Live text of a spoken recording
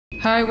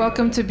Hi,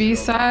 welcome to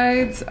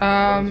B-Sides.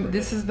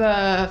 This is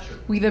the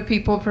We the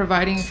People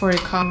Providing for a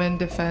Common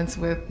Defense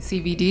with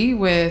CVD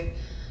with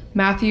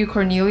Matthew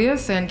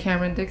Cornelius and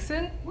Cameron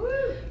Dixon.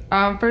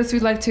 First,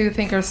 we'd like to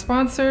thank our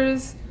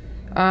sponsors.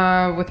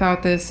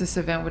 Without this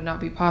event would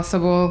not be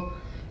possible.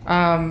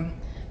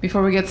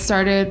 Before we get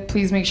started,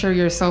 please make sure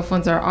your cell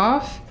phones are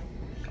off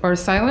or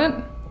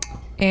silent.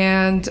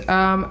 And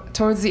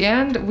towards the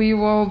end, we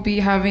will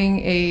be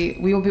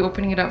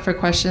opening it up for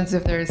questions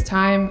if there is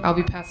time. I'll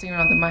be passing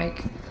around the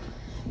mic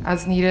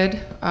as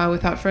needed.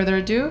 Without further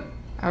ado,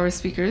 our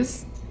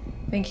speakers.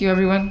 Thank you,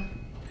 everyone.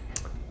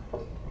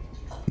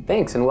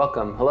 Thanks and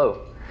welcome.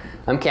 Hello,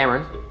 I'm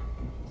Cameron.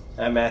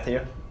 I'm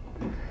Matthew.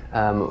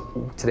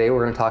 Today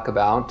we're going to talk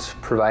about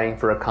providing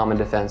for a common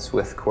defense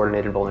with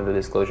coordinated vulnerability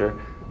disclosure.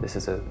 This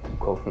is a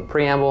quote from the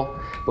preamble,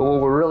 but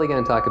what we're really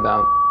going to talk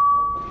about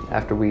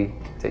after we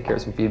take care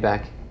of some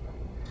feedback.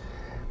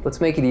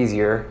 Let's make it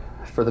easier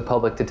for the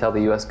public to tell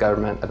the US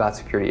government about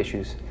security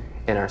issues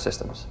in our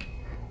systems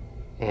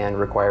and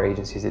require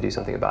agencies to do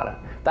something about it.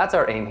 That's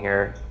our aim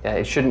here.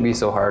 It shouldn't be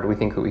so hard. We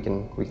think that we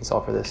can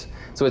solve for this.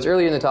 So it's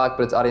early in the talk,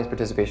 but it's audience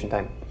participation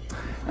time.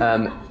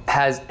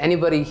 Has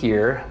anybody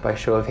here, by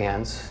show of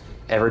hands,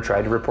 ever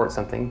tried to report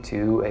something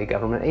to a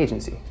government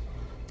agency?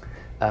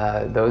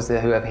 Those who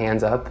have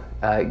hands up,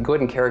 go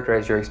ahead and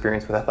characterize your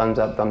experience with a thumbs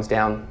up, thumbs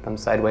down,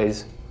 thumbs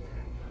sideways.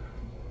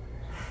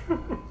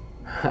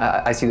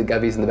 I see the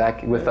gubbies in the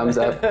back with thumbs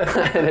up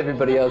and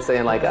everybody else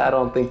saying like, I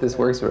don't think this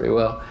works very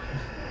well.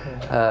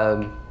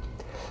 That's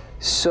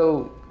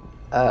me.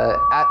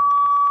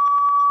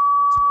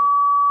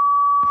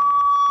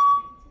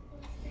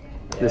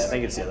 Yeah, I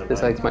think it's the other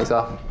this mic. mic's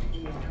off.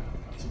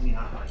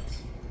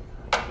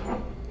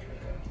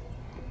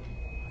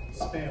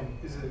 Spam.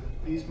 Is it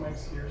these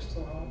mics here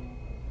still on?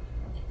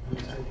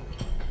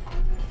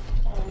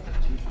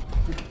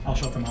 I'll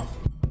shut them off.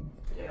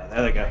 Yeah,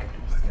 there they go.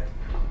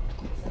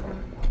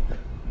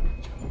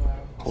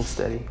 Hold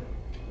steady.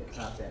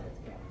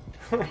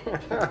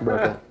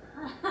 Broke it.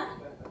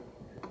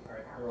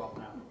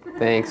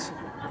 Thanks.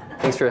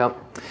 Thanks for your help.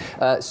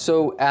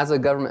 So as a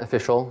government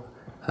official,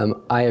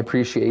 I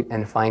appreciate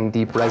and find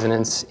deep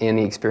resonance in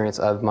the experience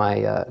of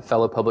my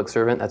fellow public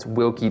servant. That's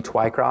Wilkie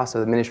Twycross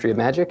of the Ministry of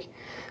Magic.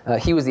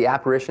 He was the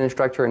apparition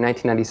instructor in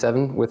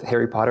 1997 with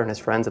Harry Potter and his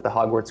friends at the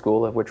Hogwarts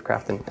School of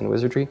Witchcraft and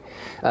Wizardry.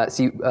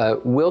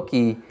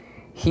 Wilkie,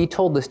 he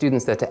told the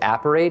students that to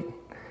apparate,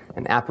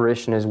 an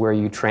apparition is where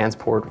you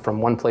transport from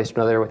one place to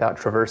another without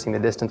traversing the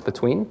distance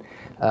between.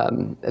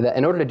 That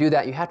in order to do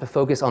that, you have to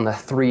focus on the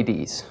 3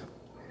 Ds.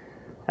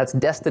 That's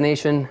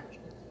destination,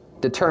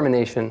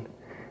 determination,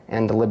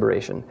 and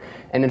deliberation.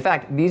 And in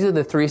fact, these are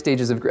the 3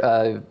 stages of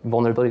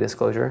vulnerability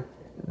disclosure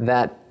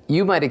that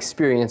you might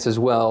experience as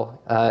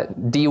well.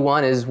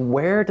 D1 is,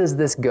 where does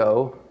this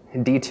go?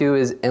 D2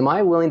 is, am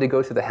I willing to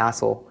go through the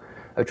hassle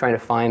of trying to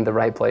find the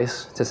right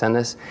place to send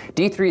this?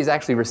 D3 is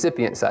actually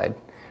recipient side,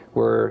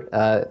 where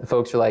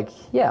folks are like,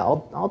 yeah,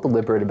 I'll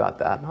deliberate about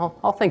that.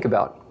 I'll think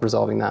about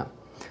resolving that.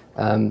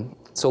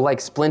 So like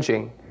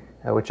splinching,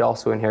 which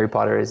also in Harry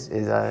Potter is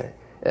a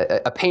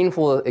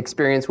painful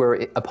experience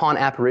where upon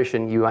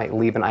apparition you might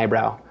leave an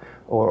eyebrow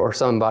or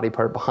some body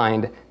part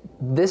behind.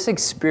 This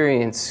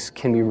experience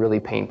can be really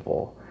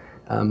painful.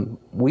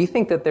 We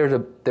think that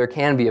there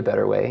can be a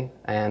better way,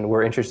 and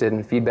we're interested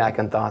in feedback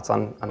and thoughts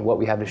on what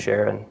we have to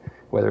share and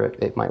whether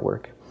it might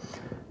work.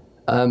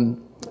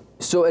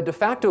 So a de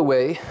facto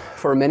way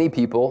for many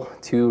people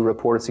to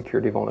report a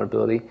security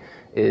vulnerability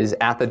is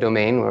at the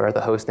domain or at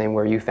the host name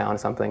where you found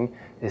something,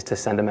 is to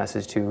send a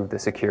message to the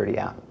security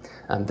app.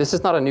 This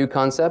is not a new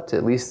concept.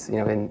 At least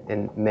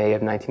in May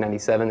of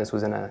 1997, this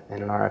was in an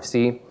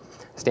RFC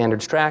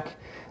standards track.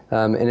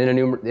 And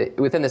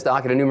within this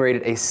doc, it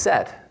enumerated a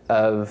set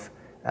of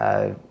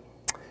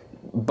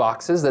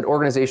boxes that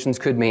organizations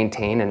could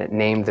maintain, and it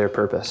named their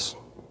purpose.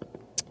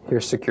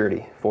 Here's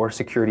security, for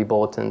security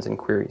bulletins and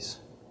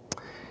queries.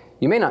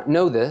 You may not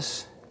know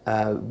this,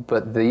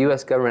 but the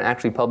US government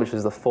actually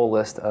publishes the full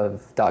list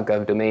of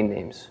 .gov domain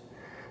names.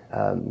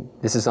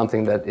 This is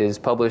something that is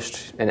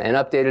published and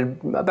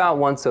updated about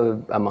once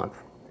a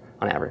month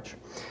on average.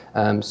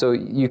 So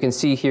you can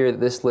see here that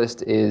this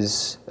list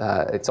is,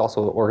 it's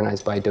also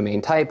organized by domain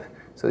type,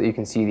 so that you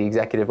can see the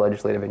executive,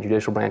 legislative, and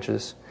judicial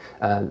branches.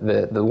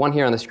 The one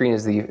here on the screen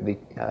is the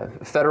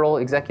federal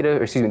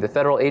executive, or excuse me, the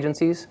federal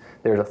agencies.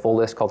 There's a full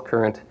list called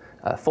current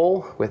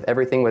full with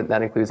everything,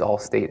 that includes all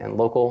state and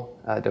local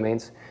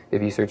domains.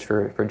 If you search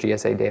for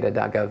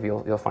gsadata.gov,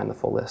 you'll find the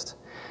full list.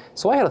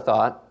 So I had a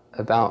thought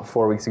about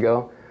 4 weeks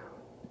ago.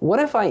 What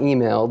if I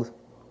emailed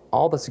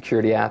all the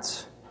security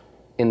apps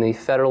in the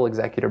federal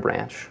executive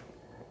branch?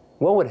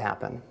 What would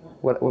happen?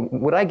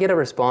 Would I get a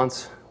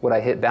response? Would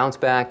I hit bounce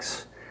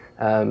backs?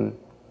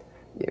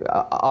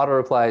 Auto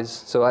replies?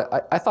 So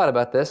I thought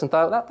about this and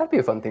thought that'd be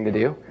a fun thing to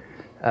do.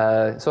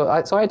 So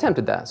I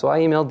attempted that. So I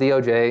emailed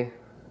DOJ.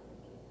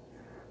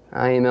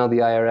 I emailed the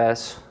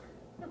IRS.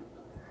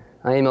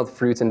 I emailed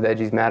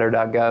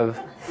fruitsandveggiesmatter.gov.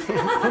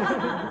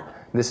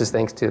 This is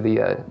thanks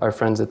to our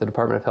friends at the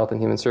Department of Health and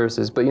Human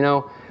Services. But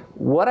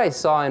what I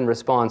saw in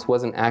response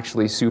wasn't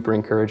actually super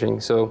encouraging.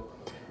 So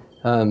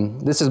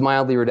this is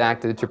mildly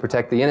redacted to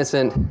protect the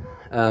innocent.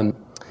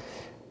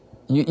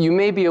 You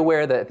may be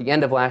aware that at the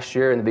end of last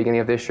year and the beginning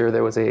of this year,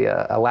 there was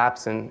a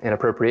lapse in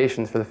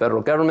appropriations for the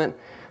federal government.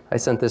 I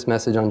sent this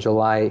message on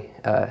July,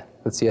 I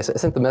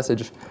sent the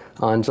message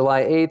on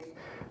July 8th.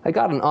 I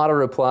got an auto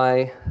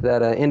reply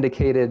that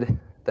indicated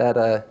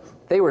that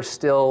they were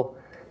still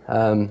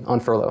on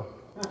furlough.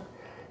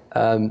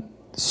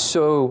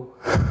 So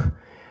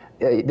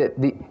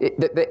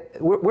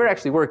we're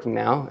actually working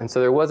now, and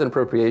so there was an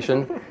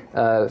appropriation,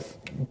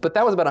 but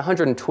that was about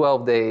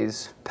 112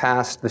 days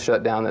past the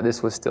shutdown that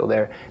this was still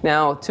there.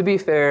 Now, to be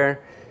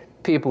fair,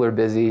 people are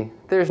busy.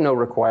 There's no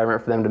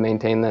requirement for them to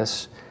maintain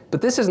this,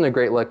 but this isn't a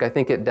great look. I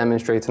think it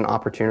demonstrates an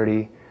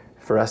opportunity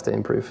for us to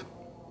improve.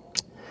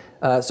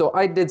 So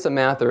I did some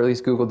math, or at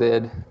least Google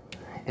did,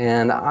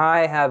 and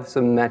I have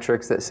some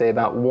metrics that say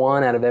about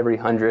 1 out of every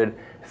 100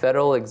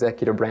 federal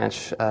executive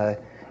branch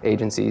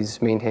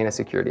agencies maintain a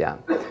security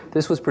app.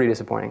 This was pretty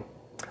disappointing.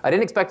 I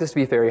didn't expect this to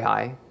be very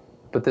high,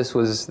 but this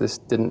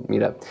didn't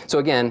meet up. So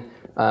again,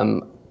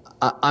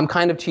 I'm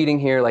kind of cheating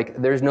here. Like,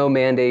 there's no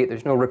mandate,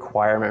 there's no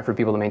requirement for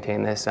people to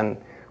maintain this, and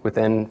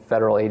within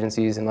federal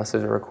agencies, unless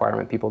there's a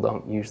requirement, people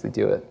don't usually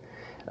do it.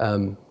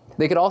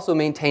 They could also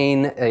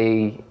maintain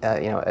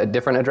a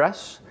different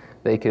address.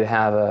 They could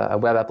have a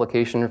web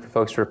application for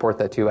folks to report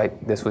that to.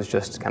 This was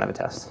just kind of a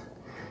test.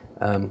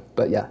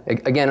 But yeah,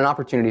 again, an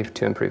opportunity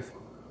to improve.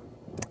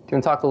 Do you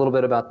want to talk a little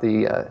bit about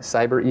the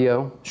cyber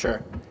EO?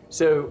 Sure.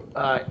 So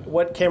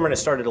what Cameron has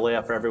started to lay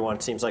out for everyone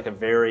seems like a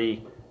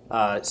very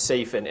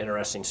safe and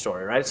interesting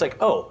story, right? It's like,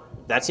 oh,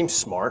 that seems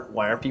smart.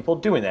 Why aren't people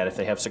doing that? If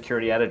they have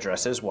security at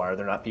addresses, why are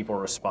there not people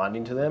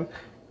responding to them?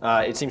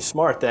 It seems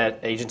smart that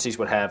agencies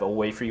would have a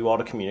way for you all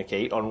to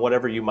communicate on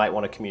whatever you might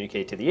want to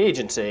communicate to the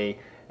agency,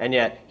 and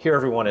yet here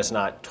everyone is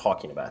not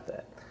talking about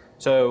that.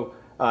 So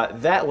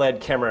that led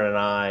Cameron and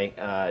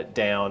I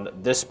down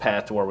this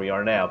path to where we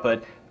are now.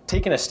 But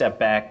taking a step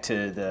back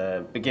to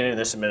the beginning of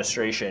this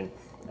administration,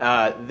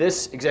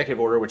 this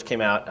executive order, which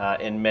came out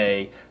in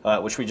May,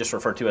 which we just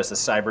refer to as the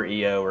Cyber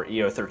EO, or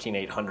EO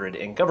 13800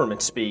 in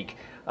government speak,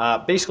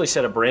 basically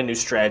set a brand new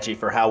strategy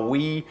for how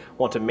we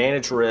want to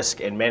manage risk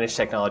and manage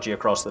technology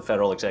across the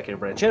federal executive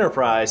branch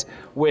enterprise,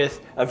 with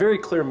a very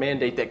clear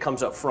mandate that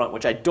comes up front,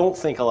 which I don't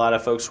think a lot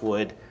of folks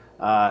would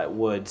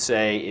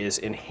say is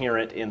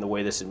inherent in the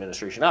way this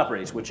administration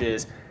operates, which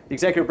is the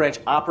executive branch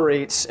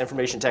operates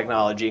information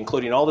technology,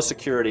 including all the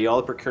security,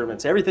 all the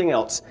procurements, everything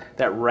else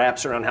that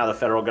wraps around how the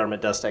federal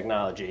government does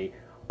technology,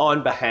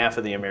 on behalf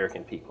of the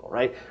American people,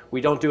 right?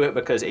 We don't do it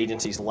because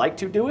agencies like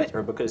to do it,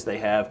 or because they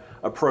have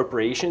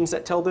appropriations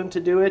that tell them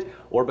to do it,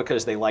 or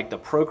because they like the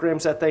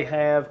programs that they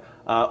have,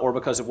 or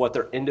because of what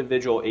their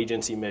individual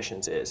agency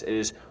missions is. It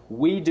is,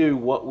 we do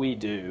what we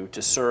do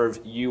to serve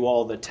you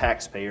all, the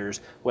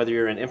taxpayers, whether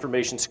you're in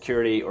information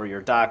security, or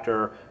you're a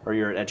doctor, or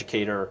you're an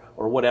educator,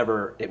 or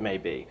whatever it may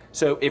be.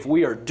 So if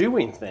we are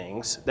doing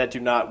things that do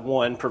not,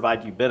 one,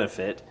 provide you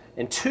benefit,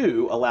 and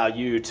two, allow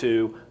you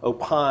to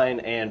opine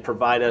and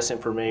provide us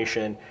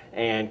information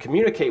and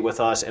communicate with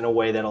us in a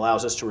way that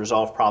allows us to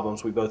resolve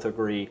problems we both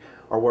agree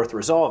are worth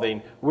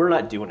resolving, we're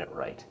not doing it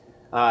right.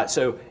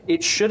 So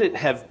it shouldn't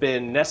have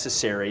been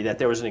necessary that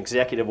there was an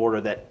executive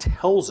order that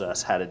tells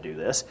us how to do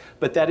this,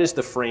 but that is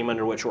the frame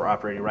under which we're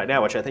operating right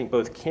now, which I think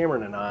both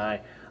Cameron and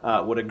I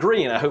would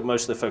agree, and I hope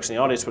most of the folks in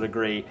the audience would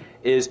agree,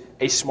 is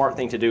a smart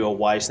thing to do, a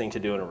wise thing to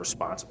do, and a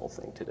responsible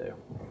thing to do.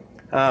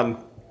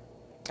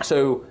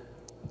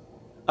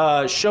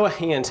 Show of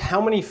hands,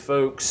 how many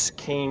folks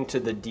came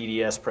to the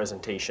DDS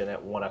presentation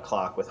at 1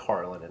 o'clock with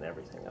Harlan and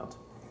everything else?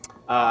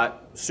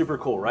 Super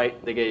cool,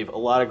 right? They gave a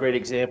lot of great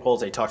examples.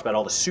 They talked about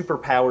all the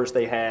superpowers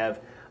they have.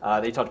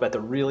 They talked about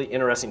the really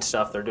interesting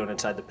stuff they're doing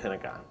inside the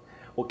Pentagon.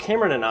 Well,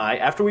 Cameron and I,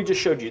 after we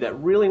just showed you that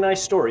really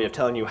nice story of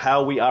telling you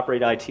how we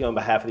operate IT on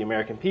behalf of the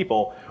American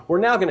people, we're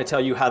now going to tell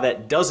you how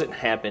that doesn't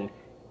happen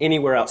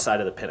anywhere outside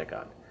of the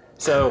Pentagon.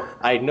 So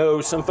I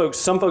know some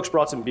folks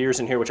brought some beers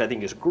in here, which I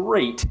think is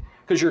great,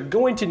 because you're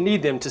going to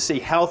need them to see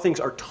how things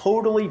are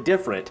totally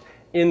different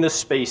in the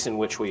space in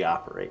which we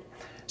operate.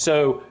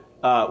 So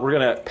we're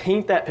going to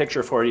paint that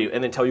picture for you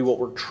and then tell you what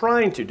we're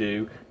trying to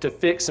do to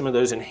fix some of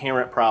those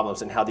inherent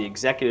problems and how the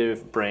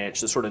executive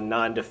branch, the sort of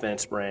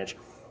non-defense branch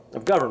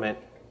of government,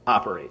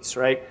 operates,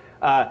 right?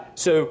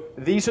 So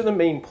these are the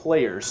main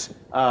players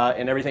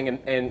and everything.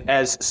 And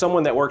as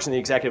someone that works in the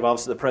executive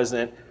office of the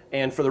president,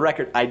 and for the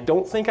record, I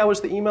don't think I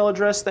was the email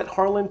address that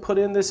Harlan put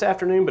in this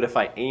afternoon, but if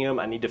I am,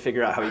 I need to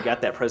figure out how he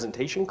got that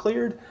presentation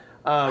cleared.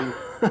 I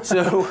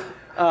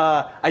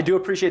do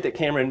appreciate that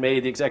Cameron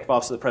made the executive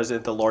office of the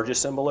president the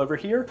largest symbol over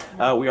here.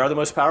 We are the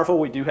most powerful.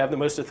 We do have the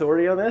most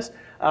authority on this.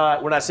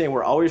 We're not saying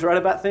we're always right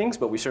about things,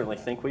 but we certainly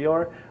think we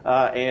are.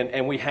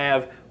 And we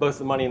have both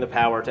the money and the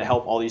power to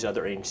help all these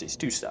other agencies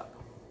do stuff.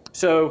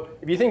 So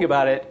if you think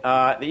about it,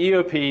 the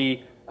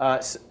EOP,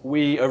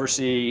 we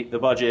oversee the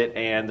budget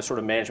and the sort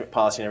of management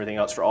policy and everything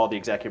else for all the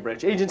executive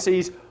branch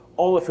agencies,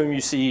 all of whom you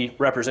see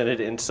represented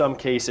in some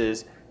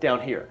cases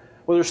down here.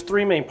 Well, there's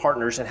three main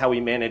partners in how we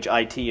manage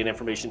IT and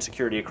information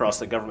security across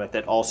the government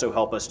that also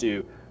help us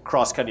do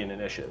cross-cutting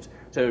initiatives.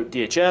 So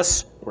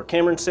DHS, where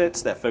Cameron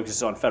sits, that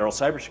focuses on federal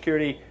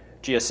cybersecurity.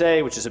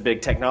 GSA, which is a big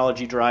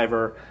technology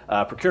driver,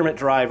 procurement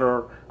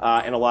driver,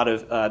 and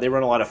they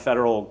run a lot of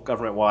federal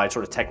government-wide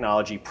sort of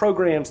technology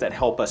programs that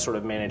help us sort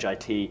of manage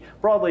IT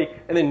broadly.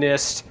 And then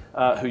NIST,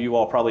 who you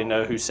all probably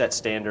know, who sets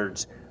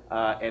standards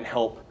and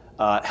help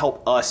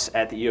us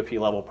at the EOP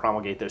level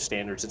promulgate those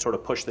standards and sort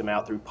of push them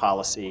out through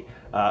policy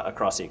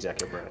across the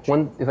executive branch.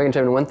 If I can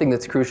chime in, one thing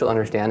that's crucial to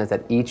understand is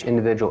that each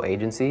individual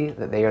agency,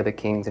 that they are the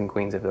kings and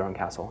queens of their own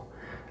castle.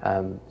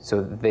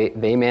 So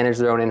they manage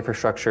their own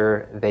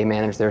infrastructure, they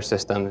manage their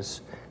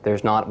systems.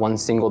 There's not one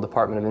single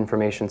Department of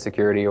Information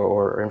Security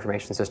or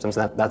information systems.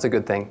 That's a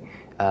good thing.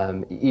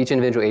 Each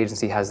individual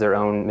agency has their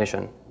own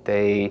mission.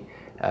 They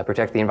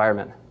protect the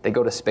environment. They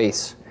go to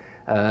space.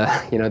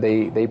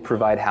 They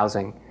provide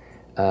housing.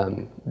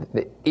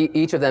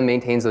 Each of them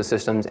maintains those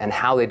systems, and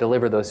how they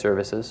deliver those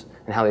services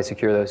and how they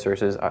secure those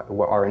services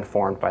are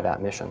informed by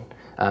that mission.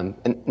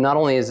 And not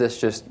only is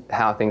this just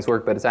how things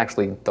work, but it's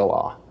actually the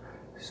law.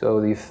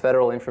 So the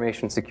Federal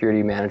Information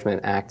Security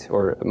Management Act,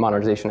 or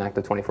Modernization Act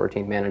of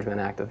 2014,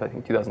 Management Act of, I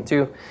think,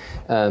 2002,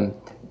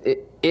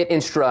 it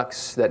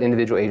instructs that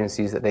individual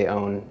agencies that they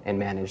own and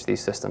manage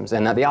these systems,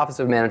 and that the Office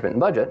of Management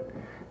and Budget,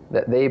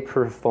 that they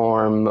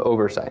perform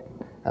oversight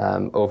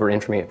over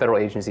federal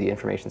agency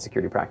information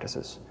security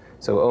practices.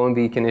 So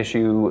OMB can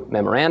issue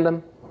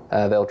memorandum,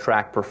 they'll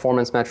track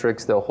performance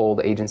metrics, they'll hold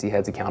agency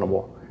heads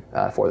accountable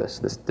for this.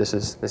 This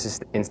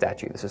is in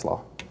statute, this is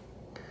law.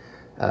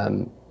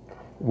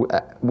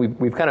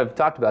 We've kind of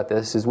talked about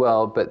this as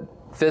well, but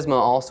FISMA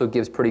also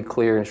gives pretty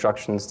clear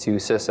instructions to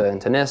CISA and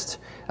to NIST,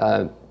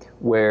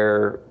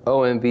 where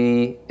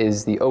OMB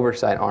is the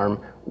oversight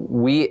arm.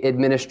 We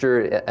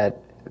administer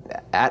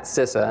at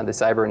CISA, the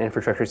Cyber and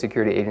Infrastructure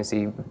Security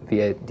Agency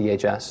via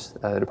DHS,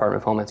 Department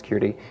of Homeland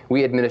Security,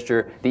 we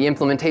administer the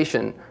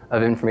implementation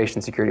of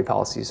information security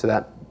policies. So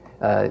that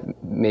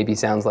maybe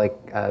sounds like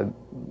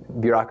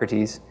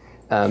bureaucracies.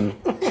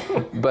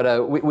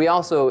 But we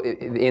also,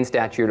 in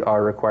statute,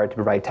 are required to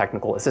provide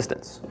technical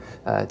assistance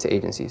to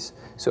agencies.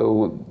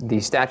 So the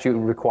statute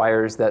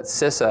requires that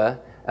CISA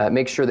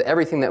make sure that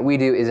everything that we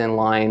do is in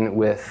line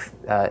with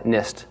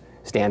NIST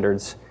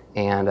standards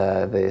and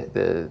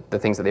the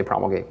things that they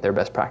promulgate, their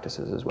best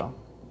practices as well.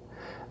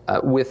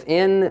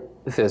 Within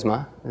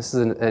FISMA, this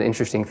is an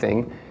interesting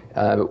thing,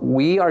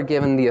 we are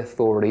given the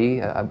authority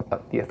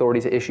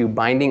to issue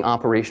binding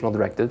operational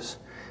directives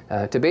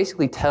to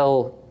basically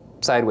tell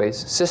sideways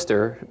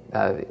sister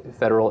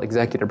federal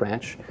executive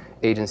branch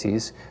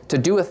agencies to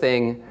do a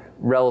thing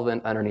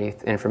relevant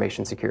underneath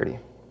information security.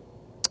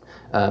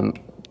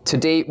 To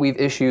date, we've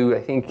issued,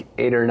 I think,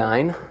 8 or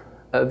 9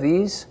 of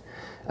these.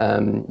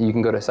 You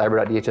can go to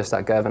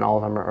cyber.dhs.gov, and all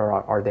of them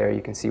are there.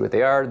 You can see what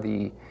they are,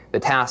 the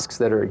tasks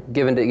that are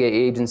given to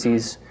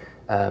agencies,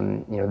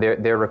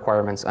 their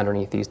requirements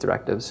underneath these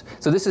directives.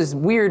 So this is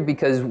weird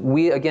because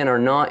we, again, are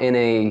not in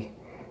a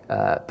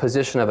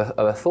position of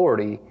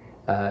authority,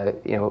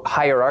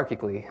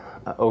 hierarchically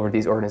over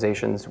these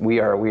organizations. We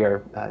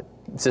are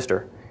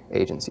sister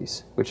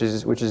agencies, which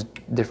is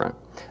different.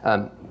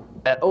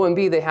 At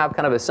OMB, they have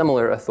kind of a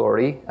similar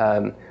authority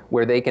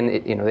where they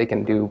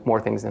can do more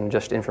things than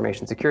just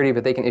information security,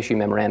 but they can issue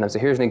memorandums. So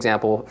here's an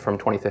example from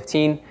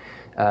 2015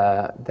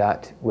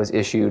 that was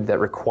issued that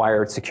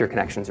required secure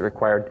connections. It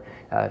required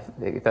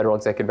the federal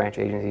executive branch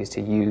agencies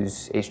to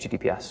use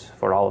HTTPS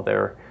for all of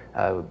their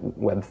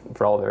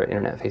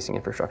internet-facing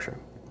infrastructure.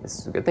 This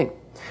is a good thing.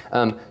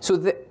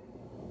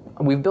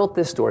 We've built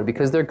this story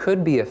because there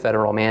could be a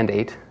federal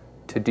mandate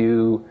to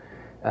do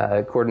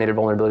coordinated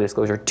vulnerability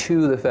disclosure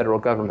to the federal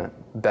government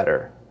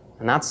better.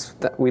 And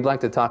we'd like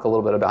to talk a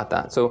little bit about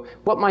that. So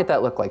what might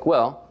that look like?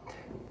 Well,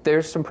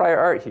 there's some prior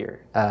art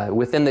here.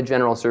 Within the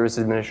General Services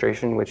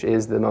Administration, which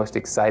is the most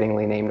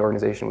excitingly named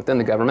organization within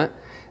the government,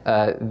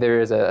 there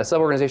is a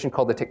sub-organization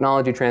called the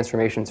Technology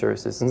Transformation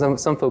Services. And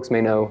some folks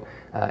may know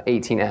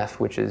 18F,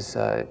 which is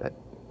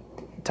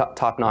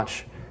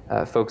top-notch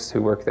folks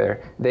who work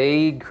there.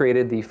 They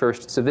created the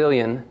first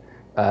civilian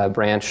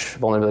branch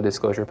vulnerability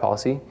disclosure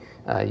policy.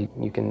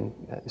 You can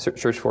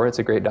search for it. It's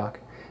a great doc.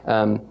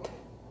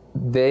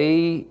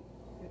 The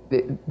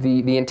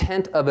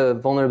intent of a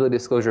vulnerability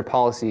disclosure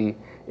policy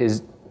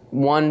is,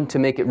 one, to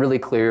make it really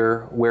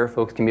clear where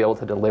folks can be able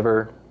to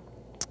deliver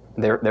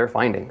their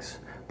findings,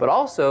 but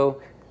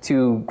also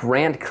to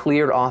grant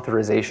clear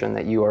authorization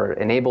that you are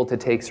enabled to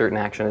take certain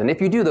action. And if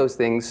you do those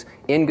things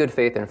in good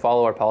faith and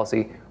follow our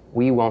policy,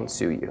 we won't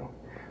sue you.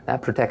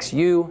 That protects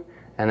you,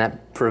 and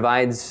that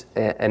provides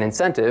an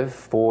incentive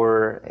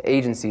for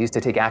agencies to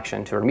take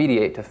action, to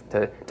remediate,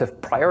 to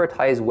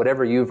prioritize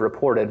whatever you've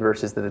reported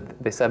versus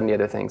the 70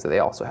 other things that they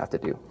also have to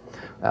do.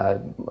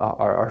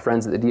 Our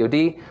friends at the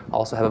DoD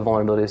also have a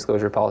vulnerability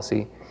disclosure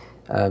policy,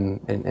 and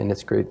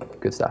it's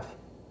good stuff.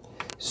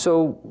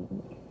 So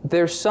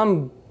there's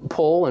some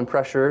pull and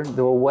pressure.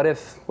 Well, what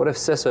if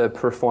CISA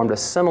performed a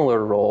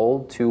similar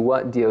role to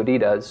what DoD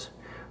does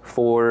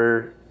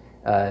for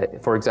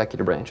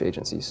executive branch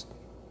agencies?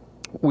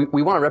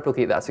 we want to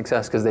replicate that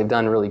success because they've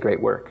done really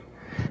great work.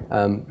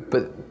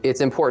 But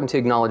it's important to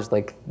acknowledge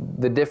like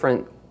the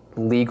different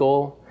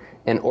legal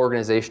and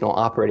organizational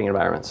operating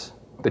environments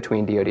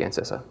between DoD and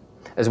CISA,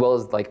 as well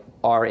as like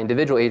our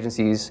individual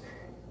agencies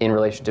in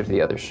relationship to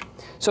the others.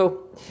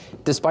 So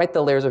despite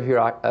the layers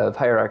of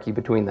hierarchy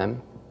between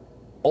them,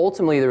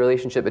 ultimately the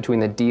relationship between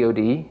the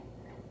DoD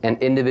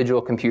and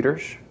individual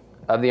computers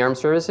of the armed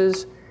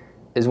services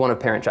is one of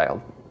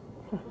parent-child.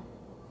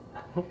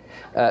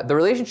 The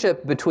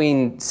relationship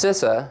between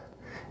CISA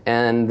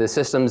and the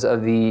systems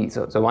of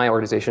so my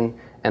organization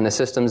and the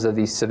systems of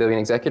the civilian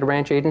executive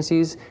branch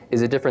agencies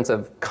is a difference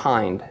of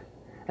kind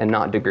and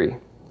not degree.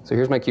 So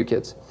here's my cute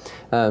kids.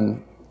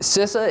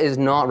 CISA is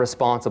not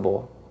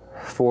responsible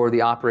for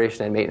the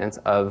operation and maintenance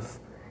of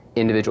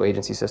individual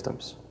agency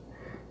systems.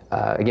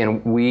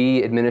 Again,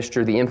 we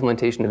administer the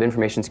implementation of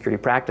information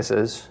security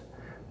practices,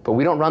 but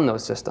we don't run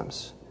those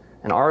systems.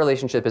 And our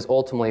relationship is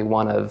ultimately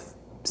one of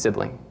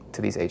sibling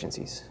to these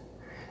agencies.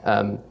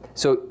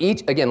 So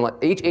each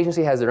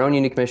agency has their own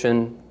unique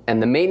mission,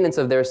 and the maintenance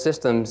of their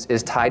systems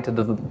is tied to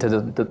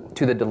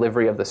the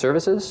delivery of the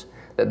services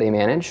that they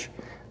manage.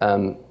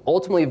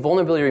 Ultimately,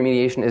 vulnerability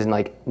remediation is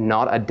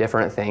not a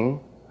different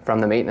thing from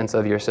the maintenance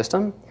of your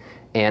system.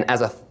 And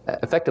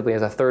effectively,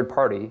 as a third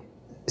party,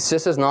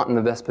 CISA is not in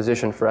the best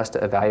position for us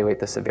to evaluate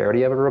the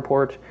severity of a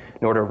report,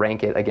 nor to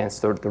rank it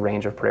against the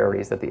range of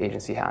priorities that the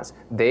agency has.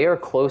 They are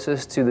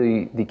closest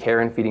to the care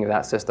and feeding of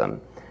that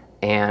system,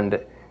 and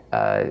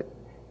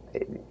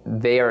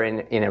they are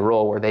in a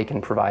role where they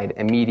can provide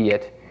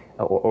immediate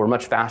or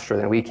much faster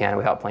than we can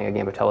without playing a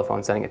game of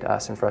telephone, sending it to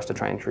us, and for us to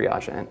try and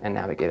triage and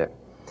navigate it.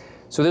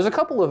 So there's a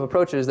couple of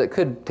approaches that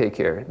could take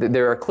care.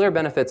 There are clear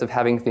benefits of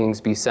having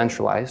things be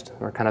centralized,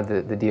 or kind of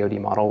the DoD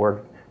model,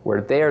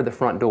 where they are the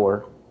front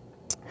door.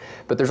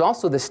 But there's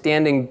also the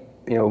standing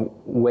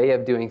way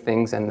of doing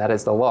things, and that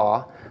is the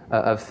law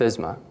of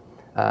FISMA,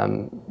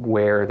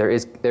 where there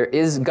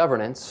is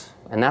governance,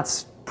 and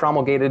that's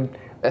promulgated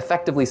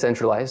effectively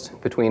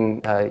centralized between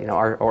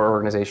our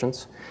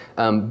organizations,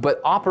 but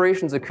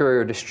operations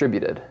occur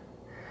distributed.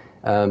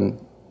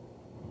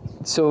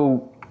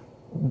 So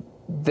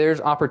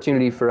there's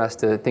opportunity for us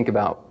to think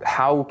about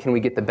how can we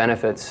get the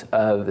benefits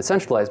of the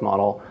centralized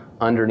model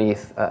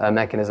underneath a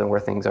mechanism where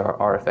things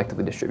are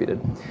effectively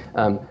distributed.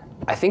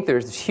 I think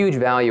there's huge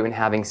value in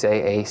having,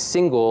 say, a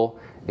single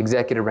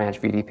executive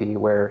branch VDP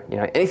where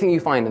anything you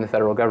find in the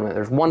federal government,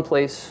 there's one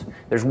place,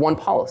 there's one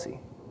policy.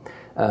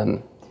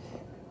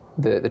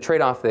 The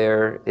trade-off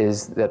there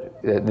is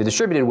that the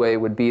distributed way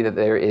would be that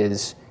there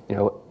is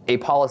a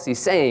policy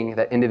saying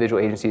that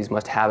individual agencies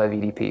must have a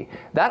VDP.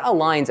 That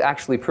aligns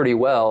actually pretty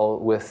well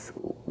with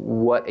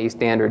what a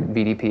standard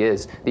VDP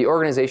is. The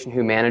organization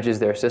who manages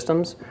their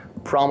systems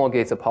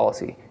promulgates a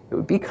policy. It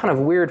would be kind of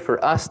weird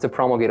for us to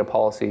promulgate a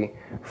policy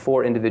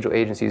for individual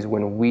agencies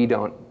when we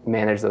don't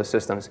manage those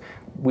systems.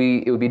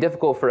 It would be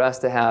difficult for us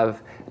to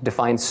have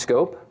defined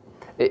scope.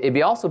 It'd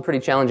be also pretty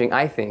challenging,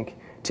 I think,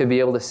 to be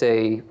able to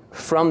say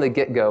from the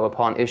get-go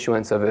upon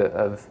issuance of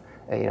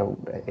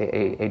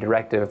a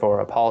directive or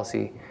a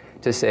policy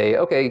to say,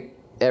 okay,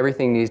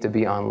 everything needs to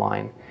be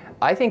online.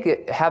 I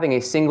think having a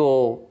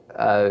single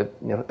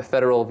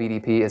federal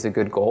VDP is a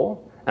good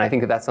goal, and I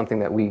think that that's something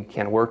that we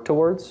can work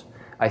towards.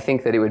 I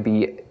think that it would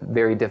be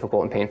very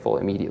difficult and painful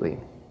immediately.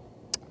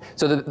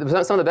 So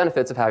some of the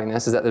benefits of having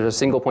this is that there's a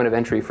single point of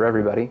entry for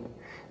everybody,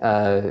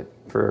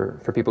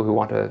 for people who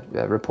want to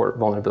report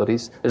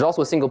vulnerabilities. There's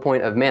also a single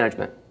point of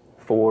management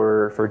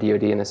for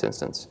DoD in this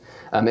instance.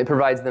 It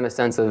provides them a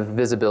sense of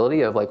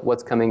visibility of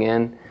what's coming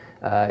in.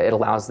 It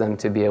allows them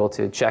to be able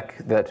to check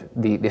that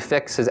the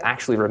fix has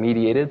actually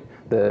remediated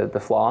the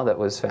flaw that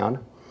was found.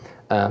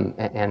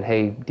 And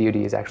hey, DoD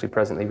is actually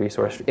presently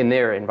resourced in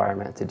their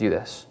environment to do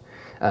this.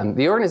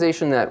 The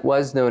organization that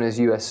was known as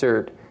US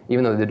CERT,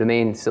 even though the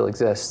domain still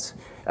exists,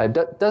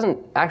 doesn't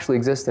actually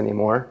exist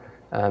anymore.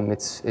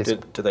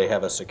 Do they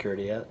have a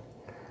security yet?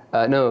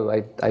 No,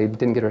 I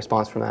didn't get a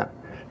response from that.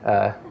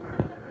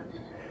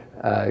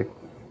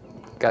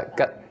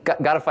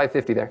 Got a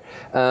 550 there.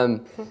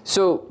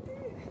 So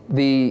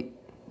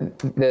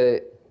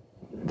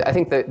I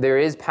think that there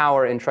is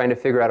power in trying to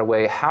figure out a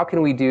way. How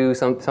can we do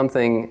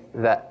something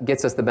that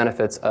gets us the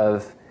benefits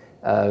of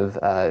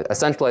a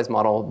centralized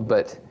model,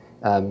 but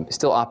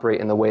still operate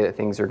in the way that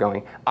things are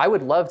going? I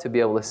would love to be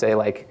able to say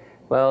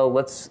well,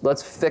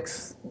 let's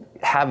fix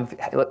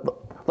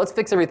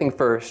everything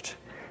first,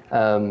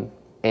 and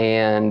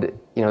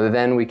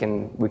then we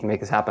can make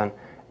this happen.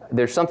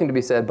 There's something to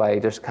be said by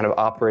just kind of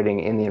operating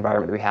in the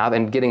environment that we have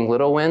and getting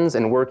little wins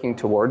and working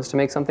towards to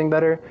make something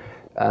better,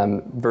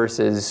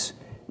 versus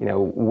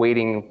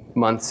waiting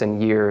months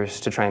and years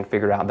to try and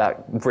figure out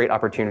that great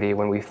opportunity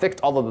when we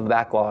fixed all of the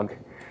backlog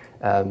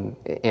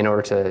in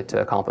order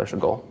to accomplish a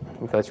goal.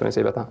 Anything else you want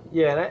to say about that?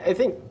 Yeah, and I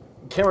think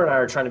Cameron and I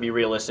are trying to be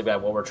realistic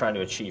about what we're trying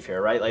to achieve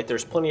here, right?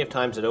 There's plenty of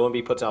times that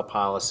OMB puts out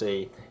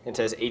policy and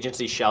says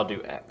agencies shall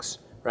do X.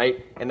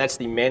 right? And that's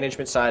the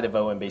management side of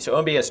OMB. So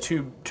OMB has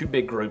two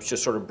big groups,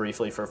 just sort of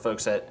briefly for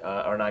folks that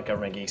are not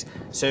government geeks.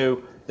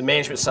 So the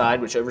management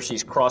side, which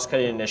oversees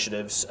cross-cutting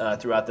initiatives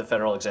throughout the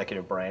federal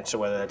executive branch. So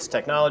whether that's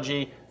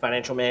technology,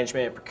 financial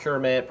management,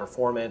 procurement,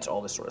 performance,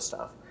 all this sort of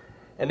stuff.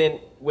 And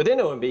then within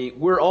OMB,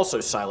 we're also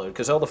siloed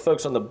because all the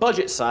folks on the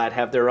budget side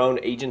have their own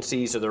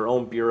agencies or their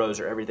own bureaus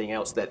or everything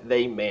else that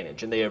they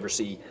manage and they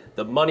oversee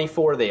the money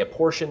for, they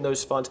apportion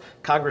those funds.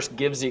 Congress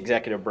gives the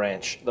executive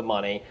branch the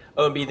money.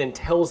 OMB then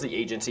tells the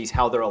agencies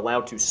how they're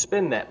allowed to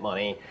spend that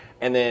money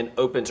and then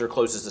opens or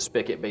closes the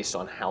spigot based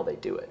on how they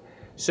do it.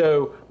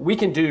 So we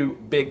can do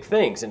big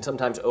things, and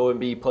sometimes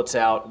OMB puts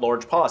out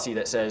large policy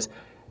that says,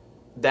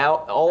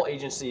 all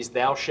agencies,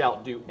 thou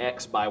shalt do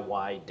X by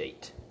Y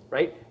date.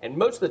 Right? And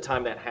most of the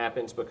time that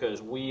happens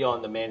because we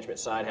on the management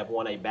side have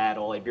won a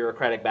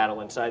bureaucratic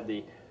battle inside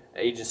the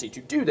agency to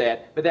do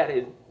that, but that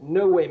in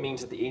no way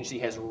means that the agency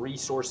has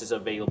resources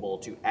available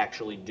to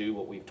actually do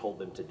what we've told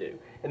them to do.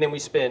 And then we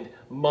spend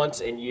months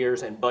and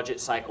years and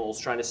budget cycles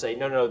trying to say,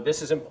 no,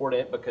 this is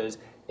important because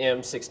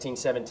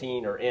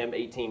M1617 or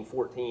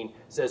M1814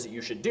 says that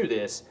you should do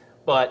this,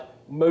 but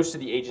most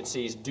of the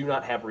agencies do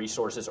not have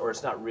resources or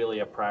it's not really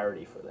a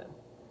priority for them.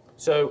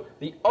 So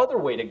the other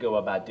way to go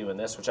about doing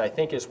this, which I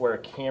think is where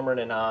Cameron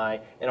and I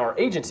and our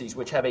agencies,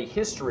 which have a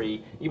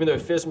history, even though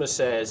FSMA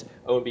says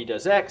OMB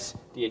does X,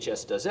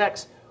 DHS does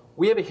X,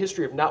 we have a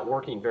history of not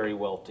working very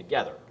well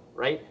together,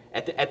 right?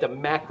 At the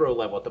macro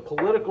level, at the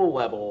political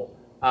level,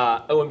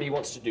 OMB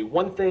wants to do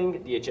one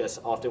thing, DHS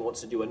often wants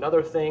to do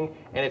another thing,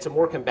 and it's a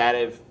more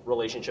combative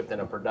relationship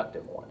than a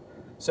productive one.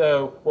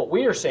 So what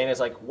we are saying is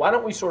like, why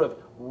don't we sort of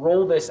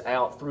roll this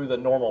out through the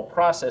normal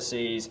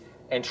processes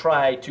and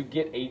try to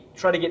get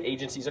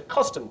agencies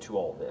accustomed to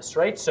all this,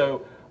 right?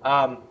 So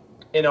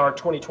in our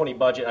 2020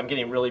 budget, I'm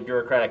getting really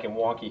bureaucratic and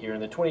wonky here.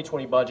 In the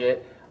 2020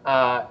 budget,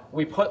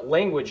 we put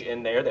language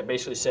in there that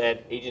basically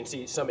said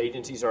some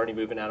agencies are already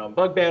moving out on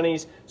bug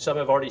bounties. Some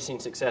have already seen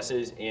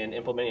successes in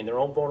implementing their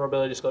own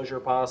vulnerability disclosure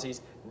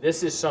policies.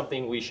 This is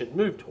something we should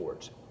move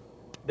towards.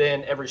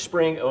 Then every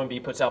spring,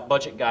 OMB puts out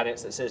budget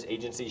guidance that says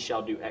agencies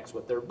shall do X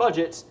with their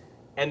budgets.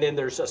 And then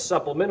there's a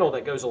supplemental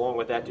that goes along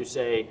with that to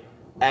say,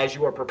 as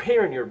you are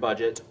preparing your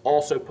budget,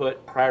 also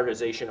put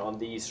prioritization on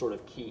these sort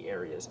of key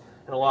areas.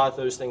 And a lot of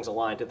those things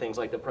align to things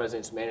like the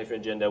President's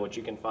Management Agenda, which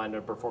you can find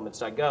on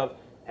performance.gov.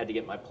 Had to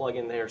get my plug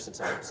in there since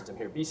I'm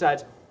here at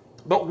BSides.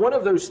 But one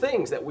of those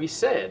things that we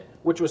said,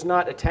 which was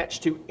not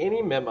attached to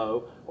any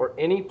memo or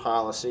any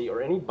policy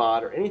or any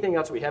bot or anything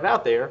else we have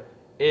out there,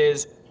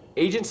 is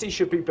agencies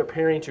should be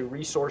preparing to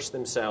resource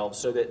themselves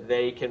so that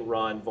they can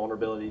run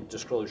vulnerability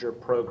disclosure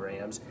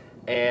programs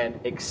and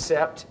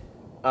accept,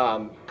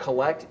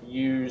 collect,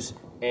 use,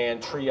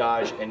 and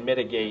triage and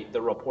mitigate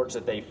the reports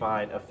that they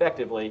find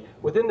effectively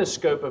within the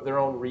scope of their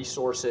own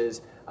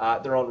resources,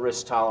 their own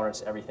risk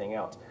tolerance, everything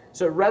else.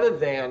 So rather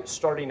than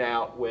starting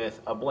out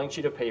with a blank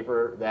sheet of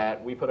paper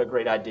that we put a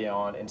great idea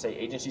on and say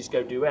agencies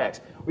go do X,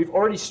 we've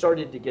already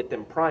started to get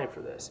them primed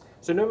for this.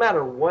 So no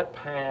matter what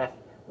path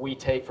we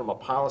take from a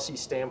policy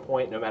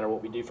standpoint, no matter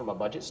what we do from a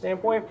budget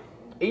standpoint,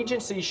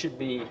 agencies should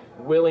be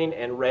willing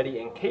and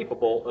ready and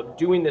capable of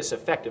doing this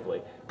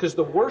effectively. Because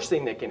the worst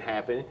thing that can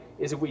happen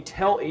is if we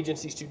tell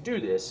agencies to do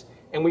this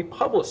and we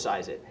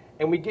publicize it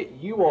and we get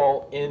you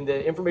all in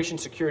the information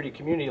security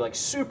community like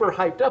super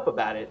hyped up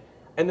about it,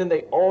 and then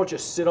they all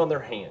just sit on their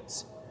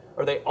hands.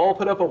 Or they all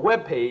put up a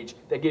web page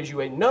that gives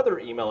you another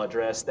email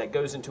address that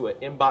goes into an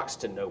inbox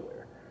to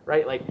nowhere.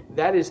 Right? Like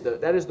that is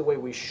the way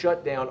we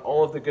shut down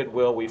all of the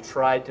goodwill we've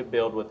tried to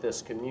build with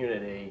this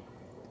community,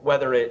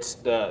 whether it's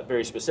the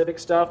very specific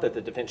stuff that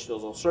the Defense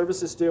Digital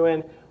Service is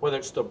doing, whether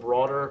it's the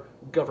broader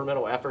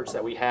governmental efforts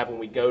that we have when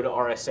we go to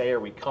RSA or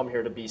we come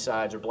here to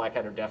BSides or Black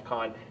Hat or DEF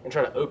CON and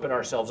try to open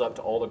ourselves up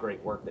to all the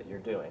great work that you're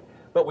doing.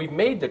 But we've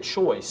made the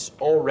choice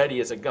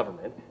already as a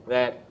government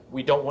that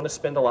we don't want to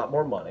spend a lot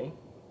more money,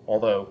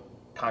 although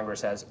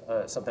Congress has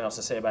something else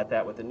to say about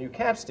that with the new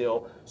CAPS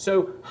deal.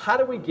 So how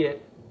do we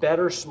get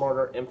better,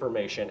 smarter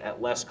information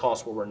at less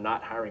cost where we're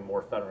not hiring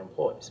more federal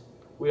employees?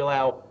 We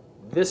allow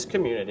this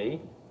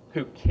community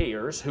who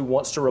cares, who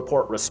wants to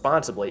report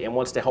responsibly and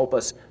wants to help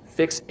us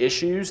fix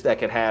issues that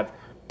could have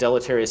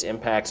deleterious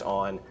impacts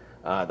on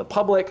the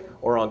public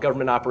or on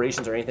government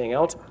operations or anything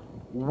else,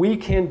 we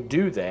can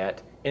do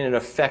that in an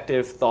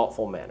effective,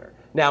 thoughtful manner.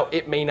 Now,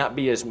 it may not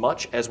be as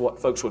much as what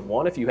folks would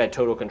want if you had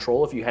total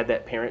control, if you had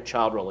that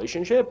parent-child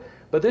relationship,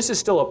 but this is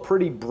still a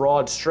pretty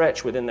broad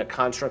stretch within the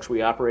constructs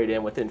we operate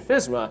in within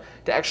FSMA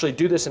to actually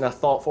do this in a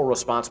thoughtful,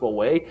 responsible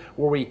way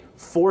where we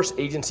force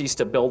agencies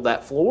to build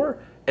that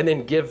floor and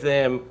then give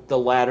them the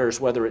ladders,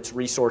 whether it's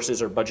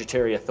resources or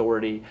budgetary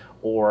authority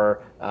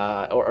or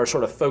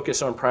sort of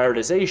focus on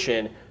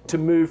prioritization to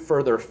move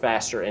further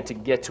faster and to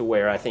get to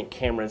where I think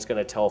Cameron's going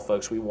to tell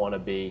folks we want to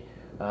be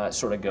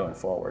sort of going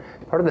forward.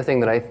 Part of the thing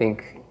that I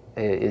think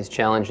is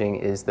challenging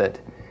is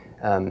that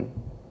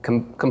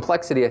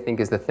complexity, I think,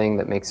 is the thing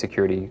that makes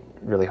security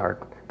really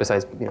hard,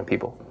 besides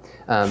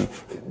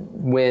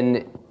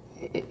when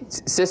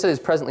CISA is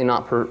presently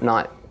not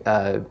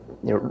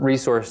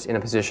resourced in a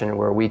position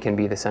where we can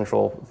be the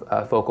central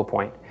focal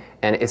point.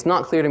 And it's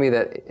not clear to me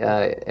that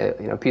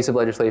a piece of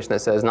legislation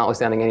that says,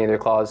 notwithstanding any other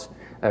clause,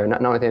 or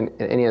notwithstanding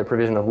any other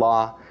provision of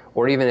law,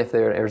 or even if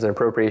there's an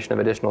appropriation of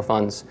additional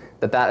funds,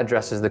 that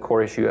addresses the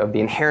core issue of the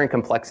inherent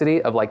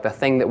complexity of like the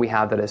thing that we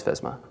have that is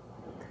FSMA.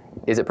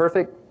 Is it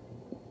perfect?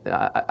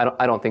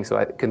 I don't think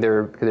so. Could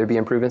there be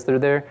improvements that are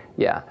there?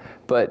 Yeah,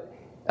 but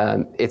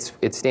it's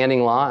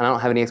standing law, and I don't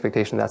have any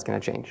expectation that's going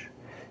to change.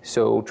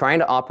 So trying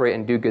to operate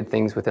and do good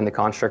things within the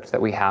construct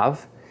that we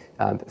have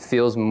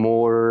feels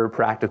more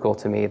practical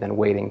to me than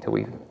waiting till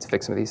we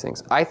fix some of these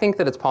things. I think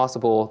that it's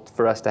possible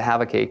for us to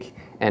have a cake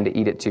and to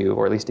eat it too,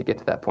 or at least to get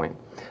to that point.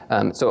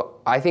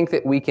 So I think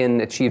that we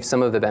can achieve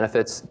some of the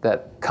benefits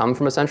that come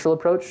from a central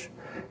approach,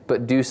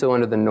 but do so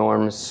under the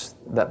norms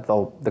that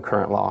the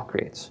current law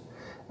creates.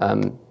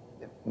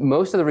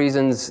 Most of the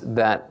reasons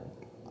that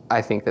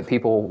I think that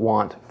people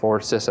want for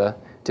CISA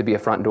to be a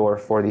front door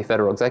for the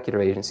federal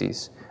executive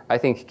agencies, I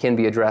think can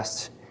be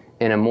addressed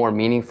in a more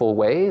meaningful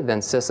way than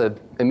CISA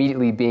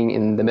immediately being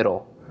in the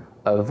middle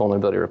of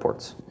vulnerability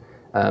reports.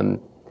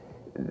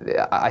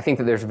 I think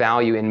that there's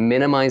value in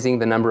minimizing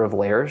the number of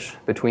layers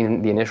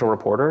between the initial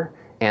reporter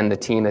and the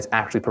team that's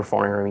actually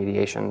performing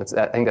remediation.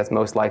 I think that's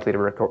most likely to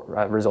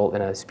result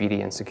in a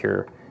speedy and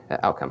secure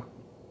outcome.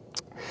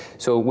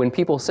 So when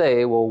people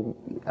say, well,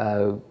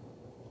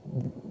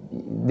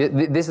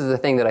 this is the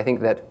thing that I think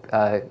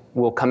that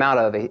will come out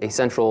of a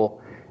central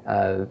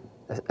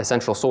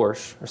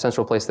source or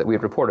central place that we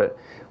would report it.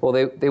 Well,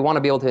 they want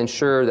to be able to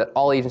ensure that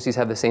all agencies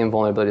have the same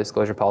vulnerability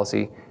disclosure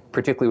policy,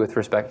 particularly with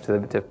respect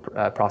to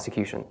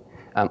prosecution.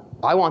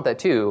 I want that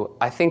too.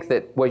 I think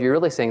that what you're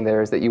really saying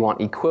there is that you want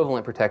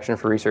equivalent protection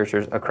for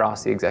researchers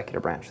across the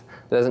executive branch.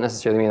 That doesn't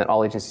necessarily mean that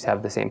all agencies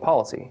have the same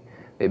policy.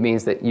 It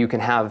means that you can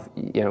have,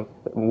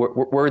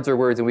 words are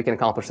words, and we can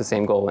accomplish the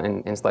same goal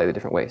in slightly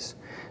different ways.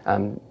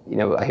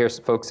 I hear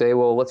folks say,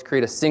 well, let's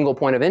create a single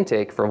point of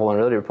intake for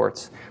vulnerability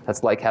reports.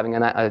 That's like having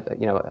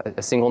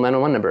a single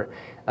 911 number.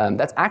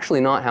 That's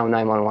actually not how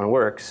 911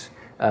 works.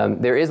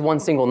 There is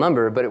one single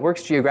number, but it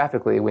works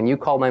geographically. When you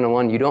call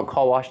 911, you don't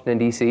call Washington,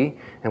 D.C.,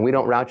 and we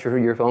don't route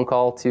your phone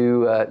call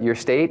to your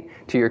state,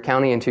 to your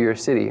county, and to your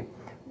city.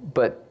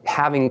 But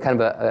having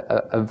kind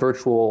of a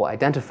virtual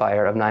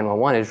identifier of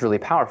 911 is really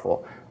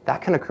powerful.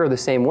 That can occur the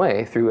same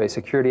way through a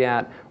security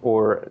app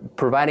or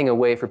providing a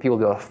way for people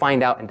to be able to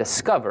find out and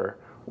discover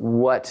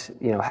what,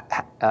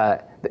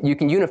 you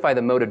can unify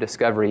the mode of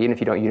discovery even if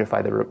you don't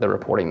unify the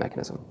reporting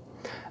mechanism.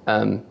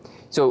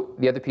 So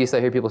the other piece I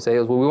hear people say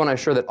is, well, we want to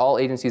ensure that all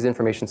agencies'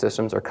 information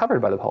systems are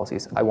covered by the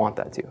policies. I want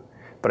that too.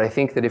 But I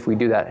think that if we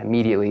do that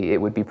immediately,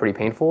 it would be pretty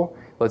painful.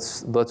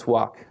 Let's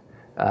walk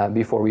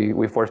before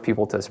we force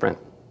people to sprint.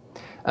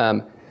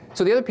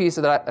 So the other piece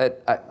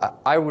that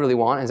I really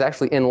want is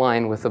actually in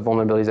line with the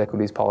vulnerabilities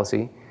equities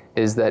policy,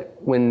 is that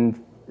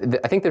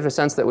I think there's a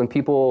sense that when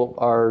people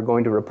are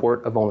going to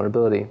report a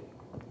vulnerability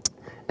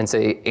and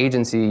say,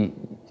 agency,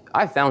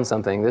 I found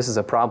something, this is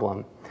a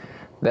problem,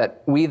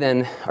 that we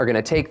then are going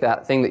to take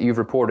that thing that you've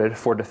reported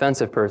for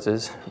defensive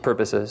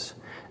purposes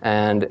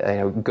and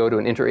go to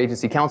an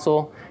interagency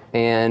council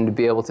and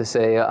be able to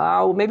say,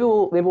 oh, maybe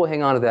we'll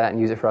hang on to that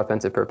and use it for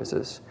offensive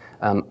purposes.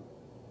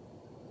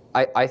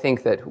 I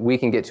think that we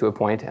can get to a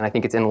point, and I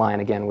think it's in line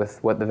again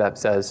with what the VEP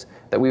says,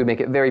 that we would make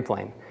it very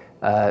plain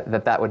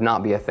that would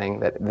not be a thing,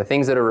 that the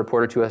things that are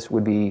reported to us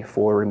would be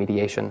for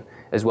remediation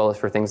as well as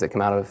for things that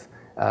come out of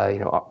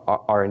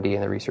R&D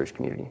and the research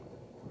community.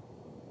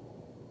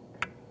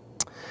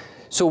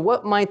 So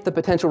what might the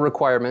potential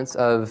requirements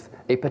of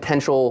a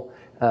potential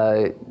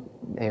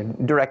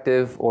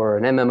directive or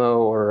an MMO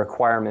or a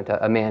requirement,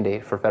 a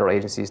mandate for federal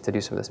agencies to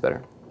do some of this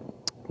better?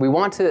 We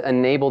want to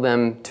enable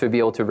them to be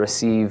able to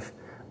receive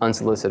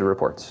unsolicited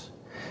reports.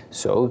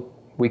 So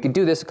we could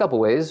do this a couple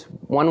ways.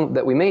 One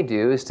that we may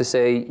do is to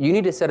say, you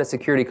need to set a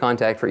security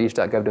contact for each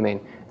 .gov domain.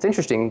 It's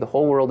interesting, the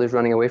whole world is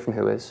running away from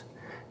WHOIS.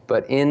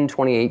 But in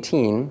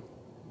 2018,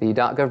 the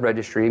 .gov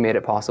registry made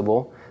it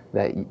possible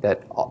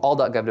that all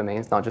 .gov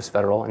domains, not just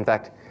federal, in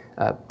fact,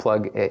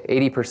 plug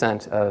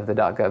 80% of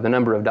the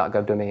number of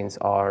 .gov domains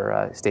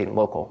are state and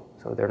local,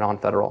 so they're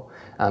non-federal.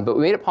 But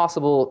we made it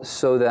possible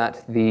so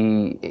that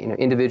the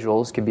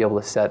individuals could be able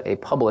to set a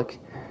public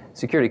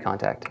security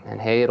contact,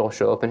 and hey, it'll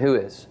show up in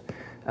WHOIS.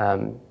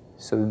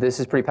 So this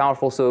is pretty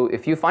powerful. So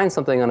if you find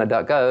something on a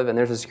 .gov and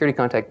there's a security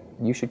contact,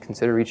 you should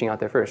consider reaching out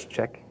there first.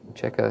 Check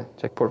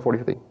port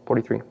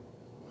 43.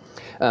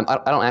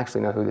 I don't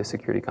actually know who the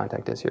security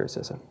contact is here at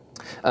CISA.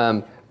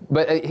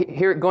 But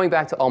here, going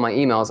back to all my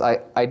emails,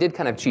 I did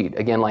kind of cheat.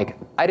 Again, like,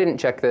 I didn't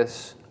check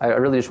this. I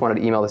really just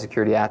wanted to email the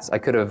security ats. I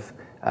could have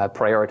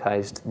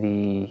prioritized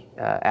the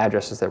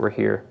addresses that were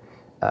here.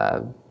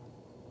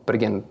 But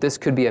again, this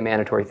could be a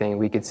mandatory thing.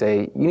 We could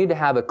say, you need to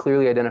have a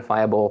clearly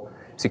identifiable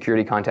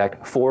security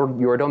contact for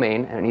your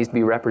domain, and it needs to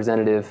be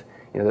representative.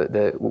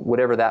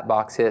 Whatever that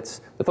box hits,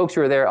 the folks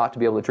who are there ought to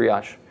be able to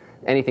triage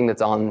anything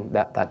that's on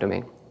that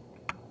domain.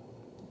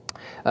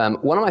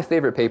 One of my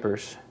favorite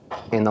papers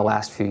in the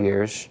last few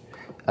years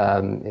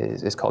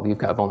is called You've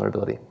Got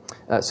Vulnerability.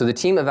 So the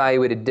team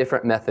evaluated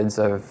different methods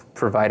of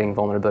providing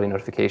vulnerability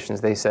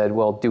notifications. They said,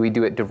 well, do we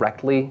do it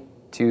directly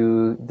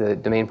to the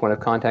domain point of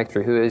contact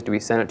through WHOIS? Do we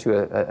send it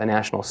to a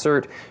national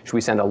cert? Should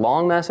we send a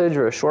long message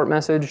or a short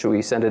message? Should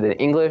we send it in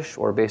English,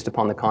 or based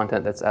upon the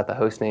content that's at the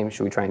host name,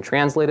 should we try and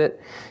translate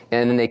it?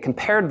 And then they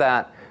compared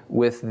that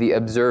with the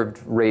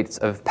observed rates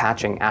of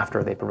patching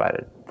after they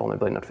provided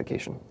vulnerability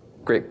notification.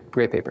 Great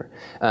paper.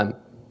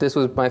 This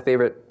was my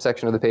favorite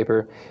section of the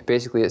paper.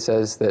 Basically, it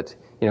says that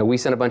we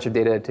sent a bunch of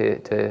data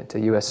to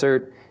US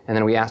CERT, and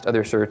then we asked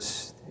other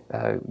certs.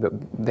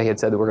 They had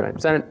said that we're going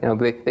to send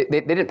it.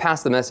 They didn't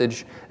pass the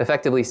message.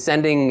 Effectively,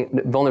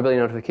 sending vulnerability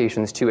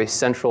notifications to a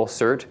central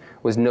cert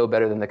was no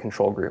better than the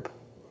control group.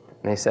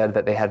 And they said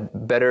that they had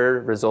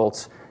better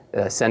results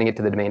sending it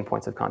to the domain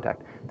points of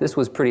contact. This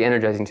was pretty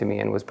energizing to me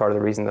and was part of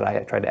the reason that I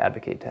tried to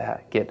advocate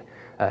to get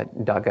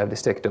 .gov to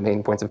stick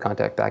domain points of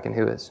contact back in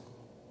WHOIS.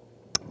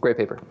 Great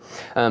paper.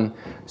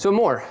 So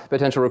more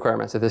potential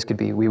requirements that this could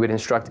be. We would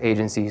instruct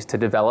agencies to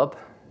develop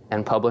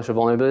and publish a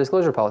vulnerability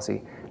disclosure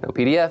policy. No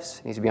PDFs,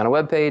 it needs to be on a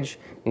web page,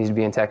 it needs to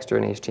be in text or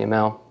in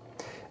HTML.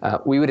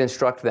 We would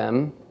instruct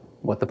them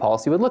what the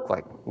policy would look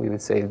like. We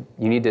would say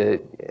you need to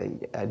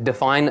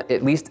define,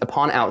 at least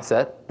upon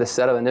outset, the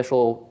set of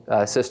initial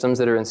systems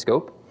that are in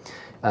scope.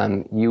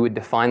 You would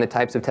define the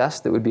types of tests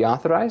that would be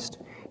authorized.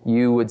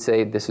 You would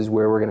say this is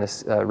where we're going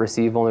to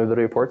receive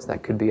vulnerability reports.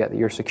 That could be at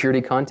your security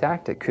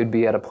contact. It could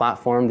be at a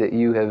platform that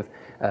you have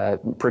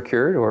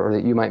procured or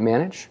that you might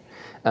manage.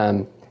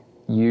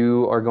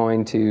 You are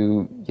going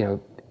to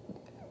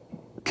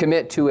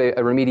commit to a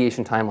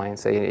remediation timeline.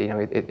 Say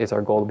it's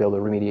our goal to be able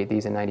to remediate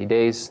these in 90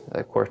 days.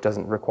 Of course,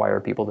 doesn't require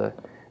people to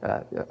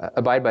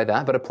abide by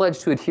that, but a pledge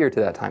to adhere to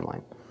that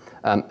timeline,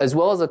 as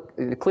well as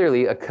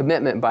clearly a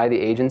commitment by the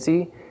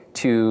agency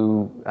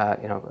to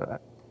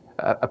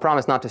a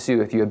promise not to sue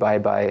if you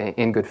abide by,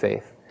 in good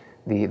faith,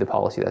 the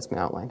policy that's been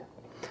outlined.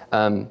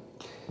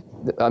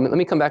 Let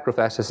me come back real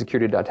fast to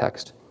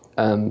security.txt.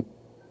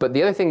 But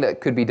the other thing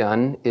that could be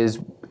done is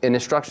an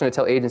instruction to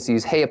tell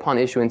agencies, hey, upon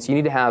issuance, you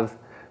need to have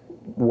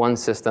one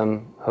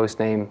system, host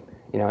name,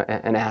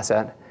 an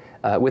asset,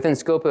 within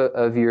scope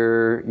of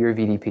your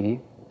VDP,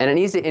 and it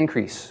needs to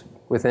increase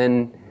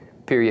within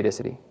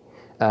periodicity.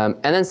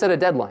 And then set a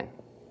deadline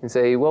and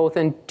say, well,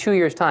 within 2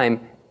 years'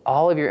 time,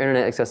 all of your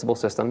internet accessible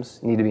systems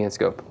need to be in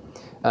scope.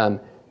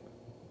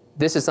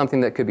 This is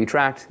something that could be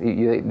tracked.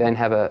 You then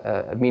have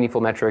a meaningful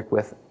metric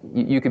with,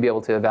 you could be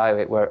able to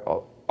evaluate where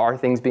are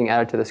things being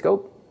added to the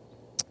scope.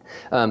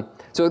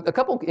 So a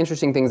couple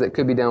interesting things that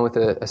could be done with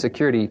a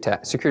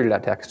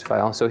security.txt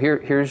file. So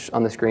here's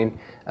on the screen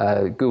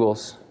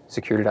Google's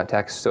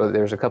security.txt. So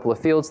there's a couple of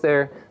fields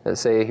there that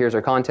say here's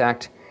our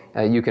contact.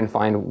 You can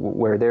find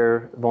where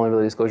their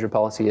vulnerability disclosure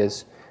policy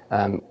is.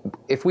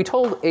 If we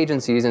told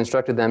agencies,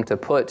 instructed them to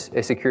put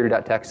a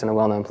security.txt in a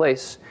well-known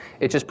place,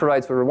 it just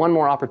provides for one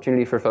more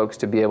opportunity for folks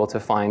to be able to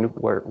find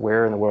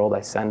where in the world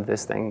I send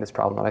this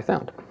problem that I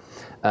found.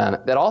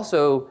 That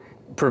also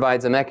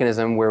provides a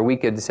mechanism where we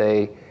could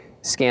say,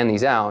 scan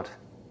these out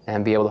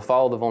and be able to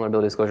follow the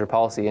vulnerability disclosure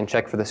policy and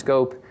check for the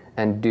scope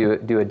and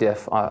do a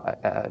diff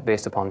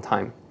based upon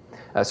time.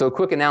 So a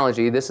quick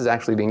analogy, this is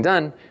actually being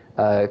done.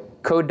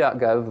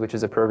 Code.gov, which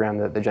is a program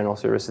that the General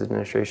Services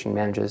Administration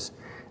manages,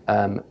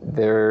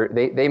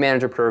 they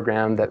manage a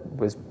program that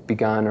was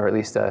begun, or at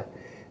least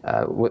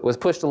was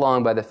pushed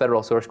along by the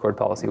Federal Source Code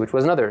Policy, which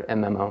was another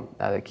MMO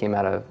that came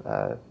out of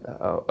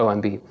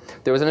OMB.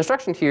 There was an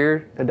instruction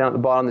here down at the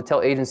bottom to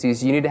tell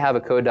agencies you need to have a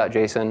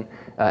code.json,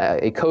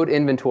 a code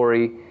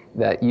inventory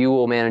that you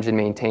will manage and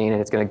maintain,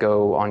 and it's going to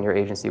go on your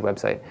agency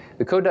website.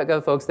 The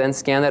code.gov folks then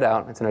scan that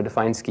out. It's in a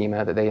defined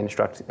schema that they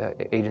instruct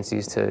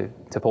agencies to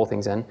pull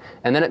things in.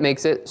 And then it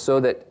makes it so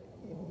that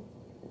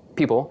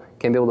people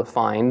can be able to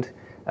find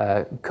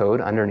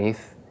code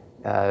underneath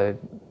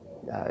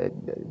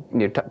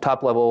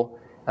top-level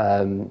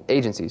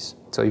agencies.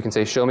 So you can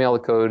say, show me all the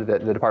code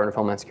that the Department of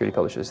Homeland Security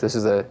publishes. This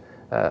is a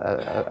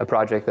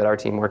project that our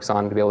team works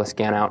on to be able to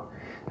scan out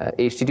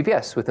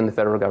HTTPS within the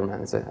federal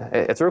government.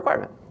 It's a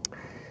requirement.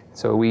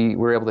 So we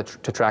were able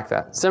to track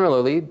that.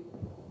 Similarly,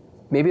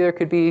 maybe there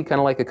could be kind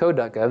of like a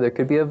code.gov, there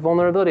could be a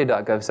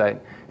vulnerability.gov site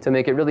to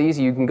make it really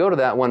easy. You can go to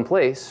that one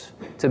place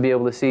to be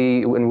able to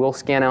see, and we'll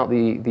scan out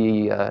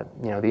the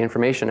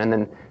information and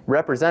then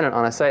represent it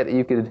on a site that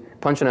you could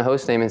punch in a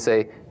host name and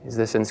say, is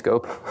this in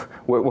scope?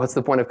 What's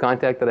the point of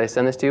contact that I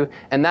send this to?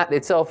 And that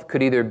itself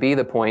could either be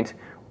the point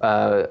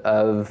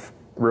of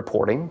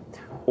reporting,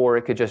 or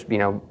it could just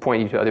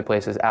point you to other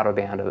places out of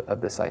band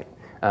of the site.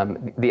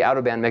 The out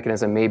of band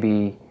mechanism may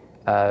be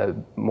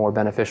more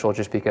beneficial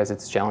just because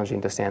it's challenging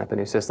to stand up a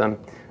new system.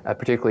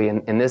 Particularly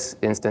in this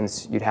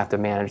instance, you'd have to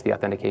manage the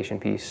authentication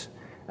piece.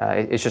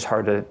 It's just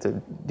hard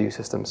to do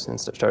systems and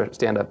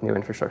stand up new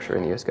infrastructure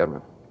in the US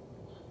government.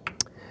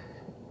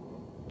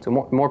 So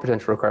more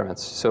potential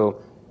requirements.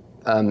 So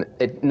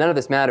none of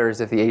this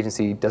matters if the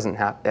agency doesn't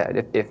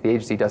if the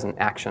agency doesn't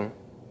action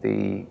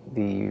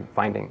the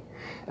finding.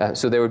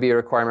 So there would be a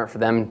requirement for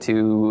them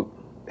to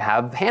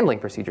have handling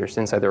procedures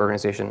inside their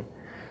organization.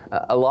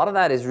 A lot of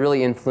that is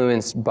really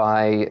influenced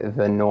by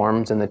the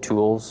norms and the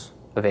tools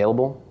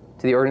available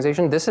to the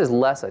organization. This is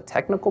less a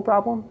technical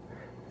problem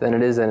than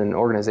it is an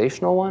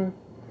organizational one.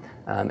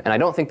 And I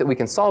don't think that we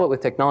can solve it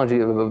with technology,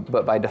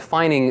 but by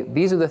defining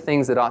these are the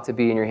things that ought to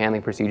be in your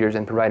handling procedures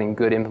and providing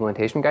good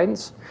implementation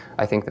guidance,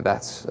 I think that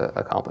that's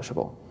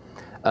accomplishable.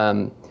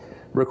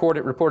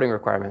 Reporting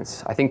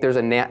requirements. I think there's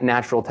a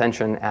natural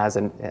tension as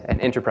an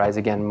enterprise.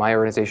 Again, my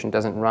organization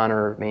doesn't run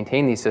or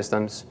maintain these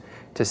systems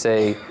to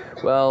say,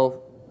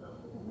 well,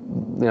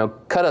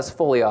 cut us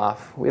fully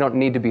off. We don't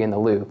need to be in the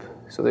loop.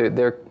 So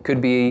there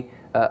could be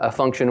a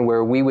function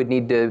where we would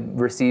need to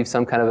receive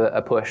some kind of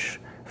a push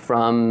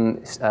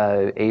from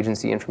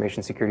agency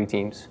information security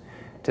teams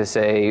to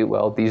say,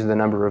 well, these are the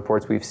number of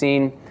reports we've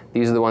seen.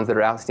 These are the ones that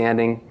are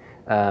outstanding.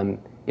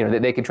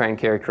 They could try and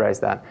characterize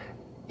that.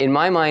 In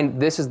my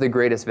mind, this is the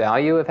greatest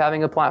value of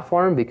having a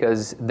platform,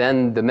 because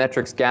then the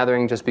metrics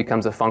gathering just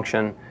becomes a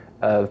function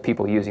of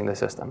people using the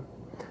system.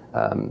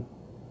 And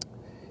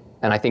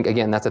I think,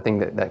 again, that's a thing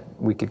that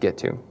we could get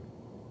to.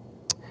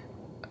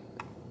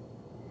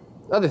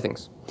 Other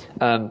things.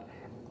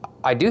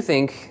 I do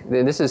think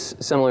that this is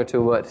similar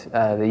to what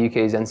the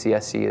UK's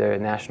NCSC, the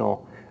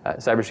National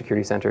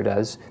Cybersecurity Center,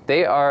 does.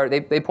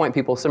 They point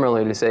people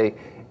similarly to say,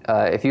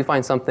 if you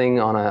find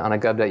something on a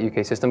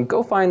gov.uk system,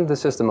 go find the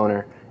system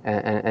owner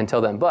and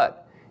tell them.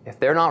 But if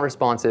they're not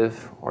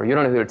responsive or you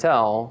don't know who to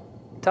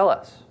tell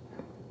us.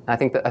 I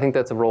think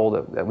that's a role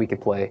that we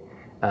could play.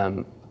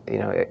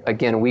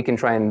 Again, we can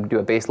try and do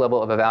a base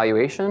level of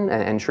evaluation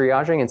and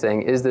triaging and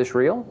saying, is this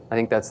real? I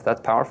think that's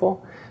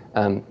powerful.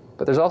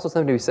 But there's also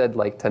something to be said,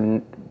 like,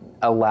 to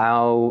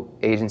allow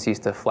agencies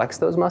to flex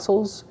those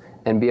muscles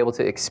and be able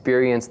to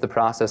experience the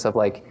process of,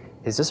 like,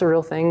 is this a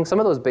real thing? Some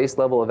of those base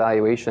level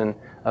evaluation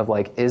of,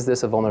 like, is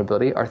this a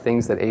vulnerability, are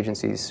things that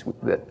agencies,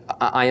 that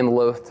I am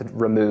loath to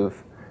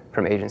remove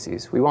from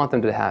agencies. We want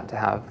them to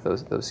have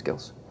those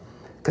skills,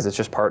 because it's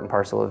just part and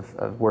parcel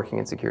of working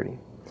in security.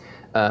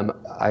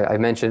 I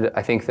mentioned,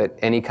 I think that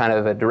any kind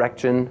of a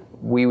direction,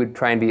 we would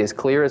try and be as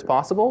clear as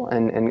possible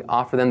and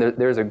offer them.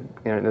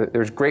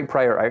 There's great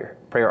prior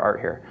art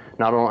here.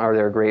 Not only are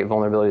there great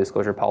vulnerability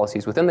disclosure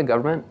policies within the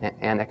government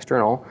and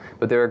external,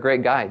 but there are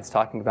great guides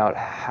talking about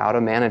how to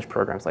manage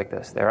programs like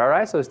this. There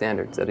are ISO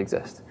standards that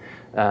exist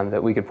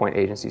that we could point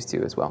agencies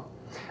to as well.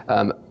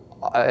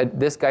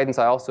 This guidance,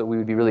 we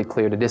would be really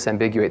clear to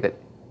disambiguate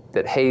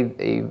that, hey,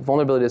 a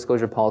vulnerability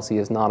disclosure policy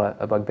is not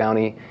a bug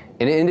bounty.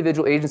 An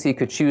individual agency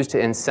could choose to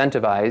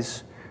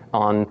incentivize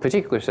on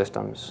particular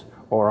systems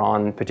or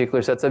on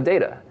particular sets of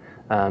data.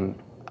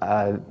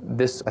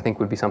 This, I think,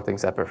 would be something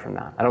separate from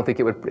that. I don't think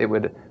it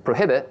would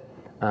prohibit,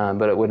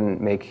 but it wouldn't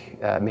make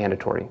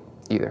mandatory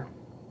either.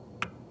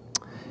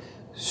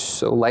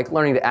 So, like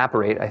learning to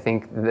apparate, I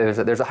think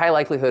there's a high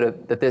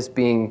likelihood that this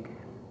being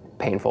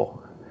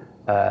painful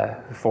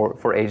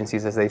for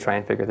agencies as they try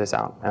and figure this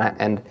out.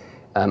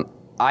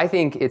 I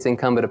think it's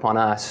incumbent upon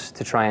us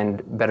to try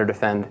and better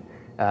defend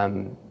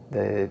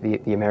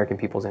the American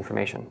people's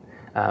information.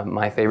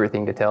 My favorite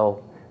thing to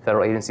tell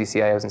federal agency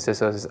CIOs and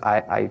CISOs is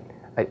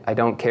I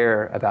don't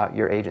care about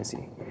your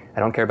agency. I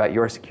don't care about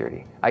your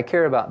security. I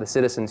care about the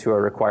citizens who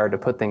are required to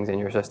put things in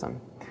your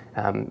system.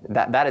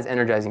 That is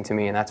energizing to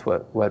me, and that's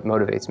what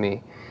motivates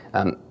me.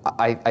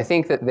 I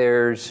think that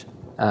there's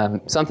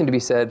something to be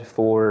said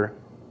for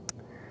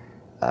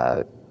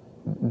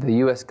the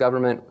U.S.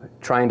 government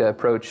trying to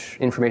approach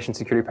information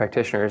security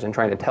practitioners and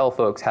trying to tell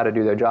folks how to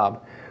do their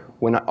job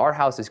when our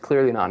house is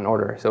clearly not in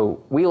order.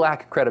 So we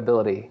lack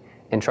credibility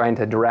in trying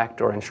to direct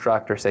or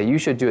instruct or say, you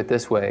should do it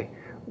this way,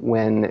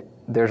 when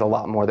there's a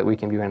lot more that we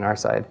can do on our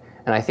side.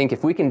 And I think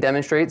if we can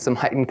demonstrate some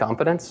heightened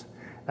competence,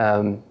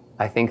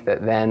 I think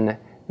that then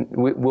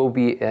we'll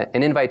be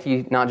an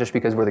invitee, not just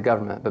because we're the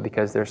government, but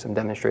because there's some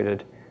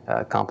demonstrated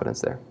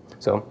competence there.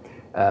 So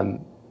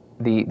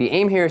the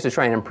aim here is to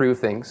try and improve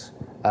things.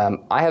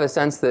 I have a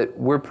sense that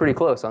we're pretty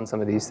close on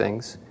some of these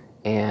things,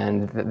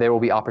 and that there will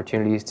be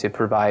opportunities to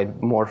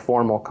provide more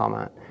formal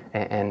comment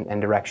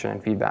and direction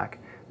and feedback.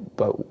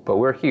 But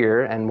we're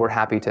here, and we're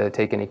happy to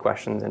take any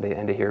questions and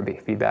to hear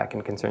feedback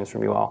and concerns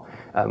from you all.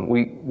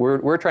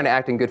 We're trying to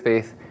act in good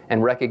faith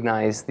and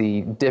recognize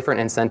the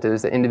different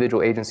incentives that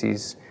individual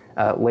agencies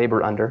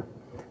labor under,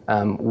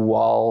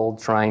 while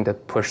trying to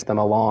push them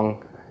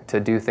along to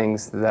do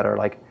things that are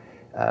like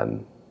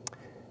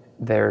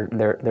they're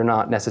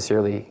not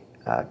necessarily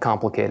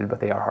complicated, but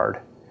they are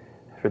hard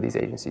for these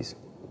agencies.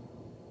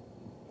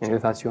 Any other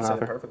thoughts you want to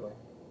offer? Perfectly.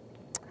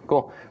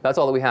 Cool. That's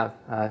all that we have.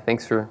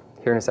 Thanks for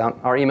hearing us out.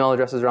 Our email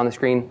addresses are on the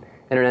screen.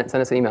 Internet,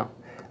 send us an email.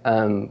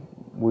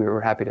 We're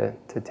happy to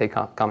take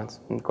comments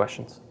and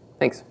questions.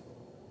 Thanks.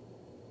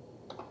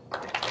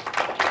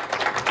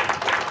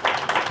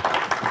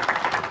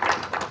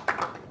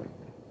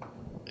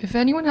 If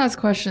anyone has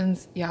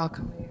questions, yeah, I'll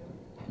come.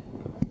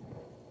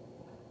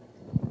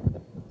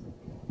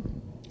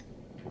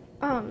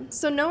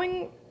 So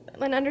knowing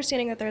and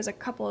understanding that there's a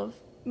couple of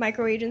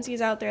micro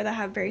agencies out there that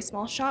have very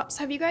small shops,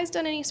 have you guys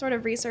done any sort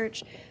of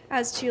research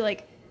as to,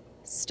 like,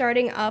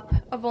 starting up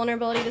a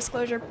vulnerability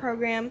disclosure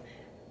program,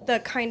 the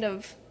kind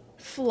of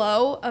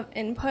flow of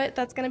input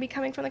that's going to be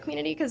coming from the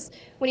community? Because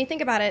when you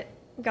think about it,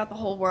 we've got the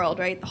whole world,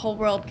 right? The whole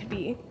world could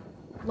be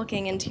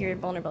looking into your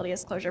vulnerability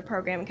disclosure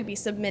program, could be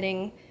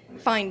submitting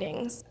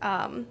findings.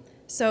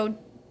 So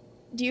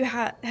do you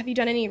have you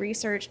done any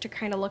research to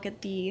kind of look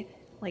at the,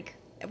 like,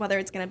 whether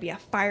it's going to be a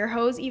fire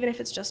hose, even if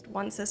it's just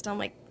one system,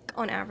 like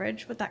on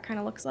average, what that kind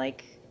of looks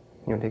like?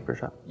 You want to take first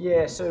shot?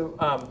 Yeah, so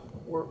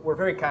we're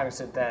very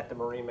cognizant that the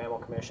Marine Mammal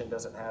Commission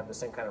doesn't have the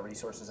same kind of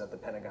resources that the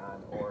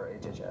Pentagon or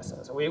HHS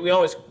has. So we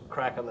always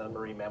crack on the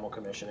Marine Mammal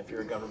Commission. If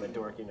you're a government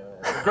dork, you know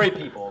that. Great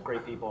people,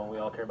 and we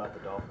all care about the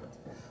dolphins.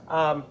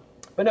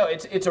 But no,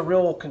 it's a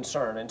real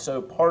concern. And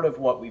so part of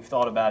what we've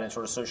thought about and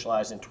sort of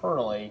socialized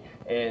internally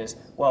is,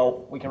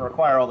 well, we can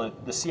require all the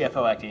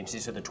CFO Act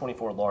agencies, so the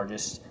 24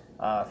 largest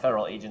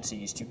federal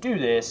agencies, to do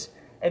this,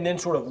 and then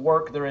sort of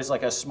work. There is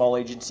like a small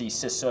agency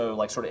CISO,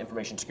 like sort of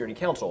Information Security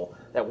Council,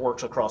 that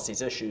works across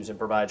these issues and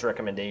provides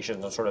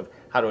recommendations on sort of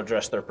how to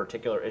address their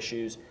particular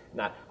issues.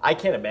 Now, I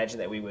can't imagine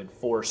that we would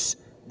force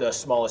the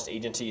smallest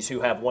agencies who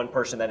have one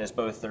person that is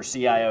both their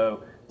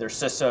CIO, their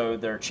CISO,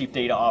 their chief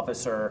data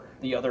officer,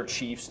 the other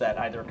chiefs that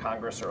either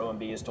Congress or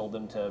OMB has told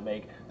them to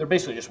make. They're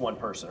basically just one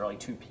person, or like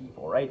two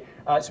people, right?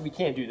 So we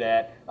can't do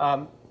that.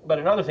 But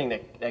another thing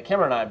that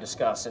Cameron and I have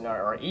discussed and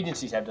our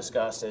agencies have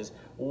discussed is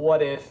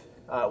what if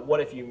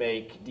you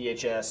make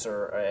DHS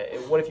or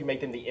what if you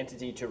make them the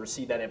entity to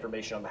receive that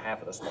information on behalf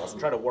of the smalls and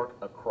try to work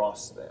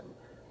across them,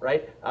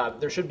 right?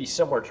 There should be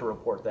somewhere to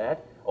report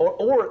that.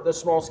 Or the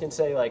smalls can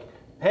say, like,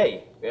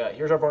 hey,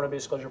 here's our vulnerability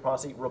disclosure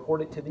policy,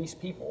 report it to these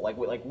people. Like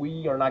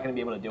we are not going to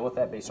be able to deal with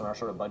that based on our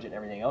sort of budget and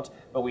everything else,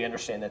 but we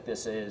understand that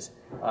this is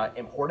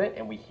important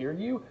and we hear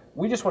you.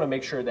 We just want to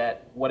make sure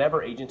that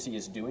whatever agency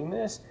is doing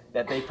this,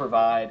 that they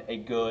provide a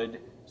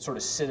good sort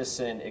of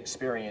citizen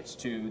experience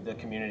to the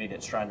community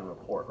that's trying to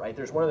report, right?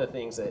 There's one of the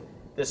things that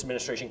this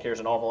administration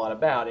cares an awful lot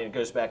about, and it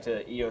goes back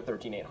to EO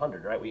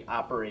 13800, right? We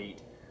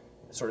operate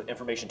sort of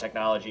information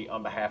technology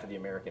on behalf of the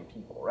American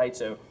people, right?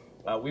 So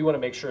we want to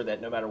make sure that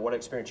no matter what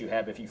experience you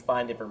have, if you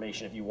find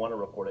information, if you want to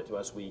report it to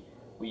us, we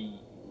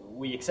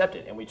accept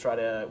it and we try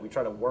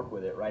to work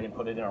with it, right, and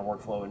put it in our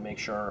workflow and make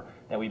sure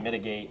that we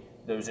mitigate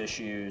those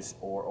issues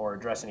or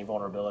address any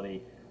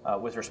vulnerability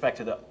with respect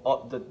to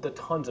the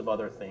tons of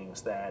other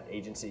things that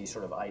agencies,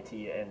 sort of IT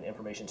and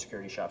information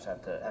security shops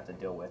have to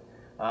deal with.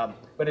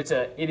 But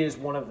it is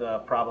one of the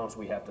problems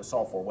we have to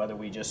solve for, whether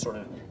we just sort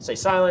of stay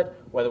silent,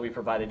 whether we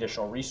provide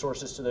additional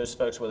resources to those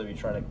folks, whether we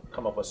try to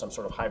come up with some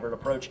sort of hybrid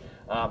approach.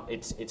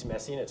 It's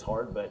messy and it's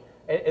hard, but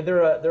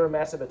they're a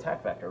massive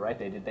attack vector, right?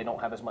 They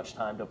don't have as much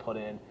time to put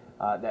in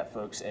that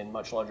folks in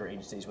much larger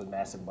agencies with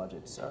massive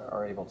budgets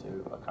are able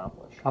to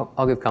accomplish.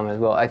 I'll give comment as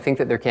well. I think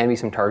that there can be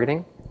some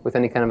targeting with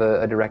any kind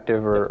of a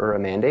directive or a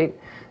mandate.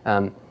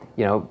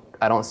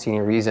 I don't see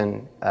any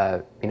reason,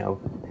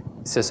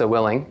 CISA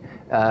willing,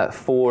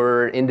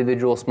 for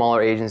individual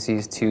smaller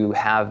agencies to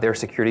have their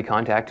security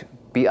contact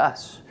be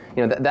us.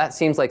 That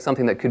seems like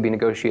something that could be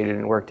negotiated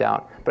and worked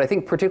out. But I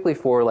think particularly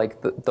for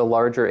like the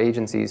larger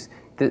agencies,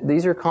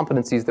 these are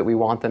competencies that we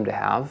want them to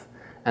have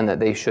and that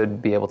they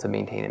should be able to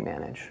maintain and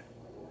manage.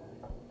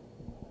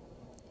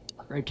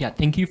 Great, yeah,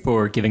 thank you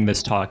for giving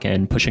this talk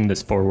and pushing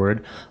this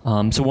forward.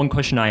 So one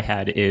question I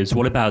had is,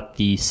 what about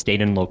the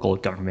state and local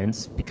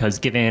governments? Because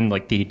given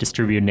like the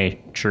distributed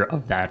nature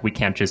of that, we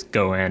can't just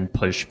go and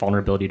push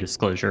vulnerability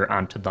disclosure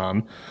onto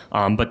them.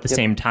 But at the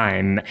same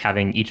time,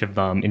 having each of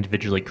them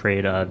individually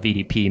create a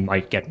VDP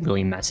might get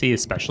really messy,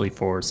 especially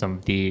for some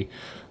of the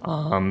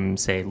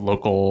say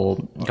local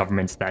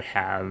governments that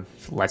have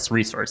less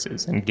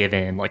resources. And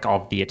given like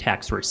all of the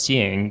attacks we're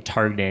seeing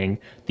targeting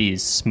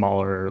these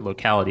smaller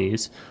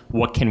localities,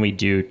 what can we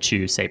do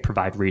to say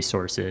provide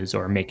resources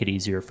or make it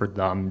easier for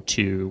them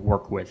to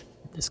work with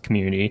this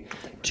community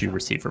to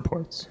receive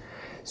reports?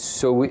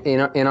 So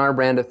in our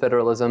brand of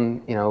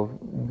federalism,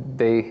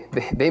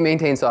 they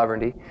maintain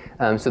sovereignty.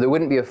 So there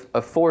wouldn't be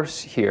a force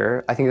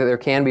here. I think that there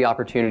can be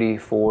opportunity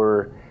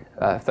for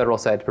federal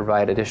side to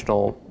provide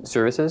additional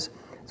services.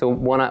 So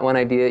one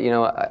idea,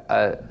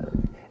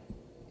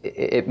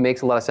 it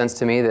makes a lot of sense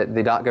to me that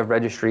the .gov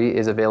registry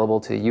is available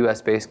to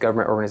US-based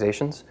government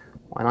organizations.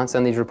 Why not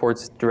send these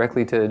reports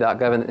directly to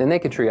 .gov and they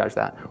could triage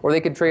that? Or they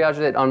could triage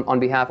it on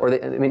behalf, or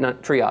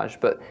not triage,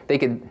 but they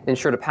could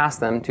ensure to pass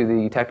them to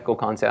the technical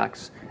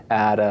contacts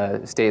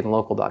at state and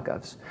local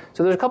 .govs.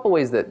 So there's a couple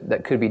ways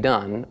that could be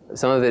done.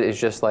 Some of it is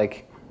just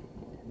like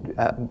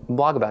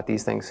blog about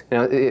these things.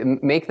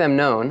 Make them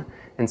known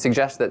and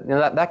suggest that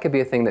that could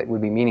be a thing that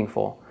would be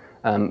meaningful.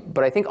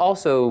 But I think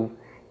also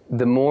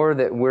the more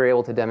that we're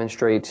able to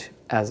demonstrate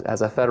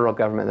as a federal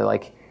government that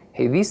like,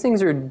 hey, these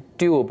things are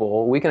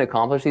doable, we can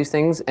accomplish these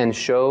things and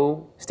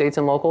show states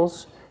and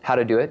locals how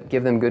to do it,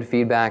 give them good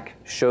feedback,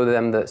 show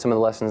them some of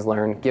the lessons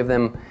learned, give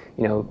them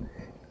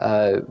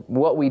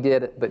what we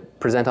did but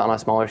present it on a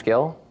smaller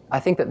scale,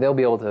 I think that they'll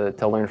be able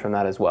to learn from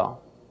that as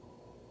well.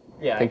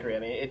 Yeah, I agree. I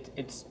mean,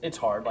 it's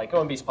hard. Like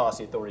OMB's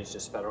policy authority is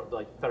just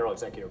federal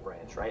executive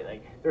branch, right?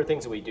 Like there are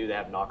things that we do that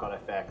have knock-on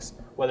effects,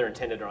 whether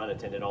intended or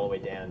unintended, all the way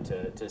down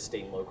to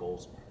state and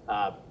locals.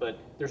 But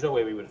there's no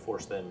way we would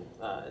force them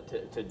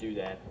to do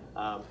that.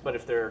 But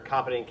if they're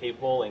competent and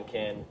capable and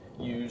can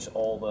use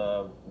all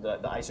the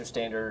ISO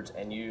standards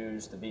and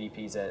use the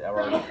VDPs that are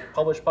already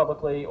published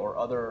publicly or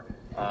other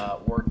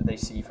work that they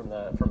see from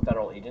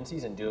federal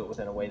agencies and do it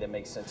within a way that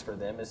makes sense for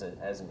them as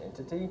an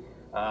entity,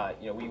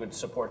 we would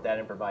support that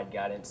and provide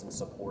guidance and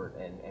support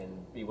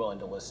and be willing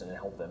to listen and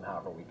help them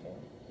however we can.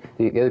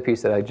 The other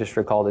piece that I just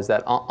recalled is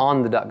that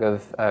on the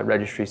 .gov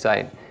registry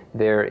site,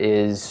 there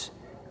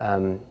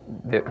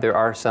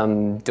are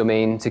some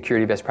domain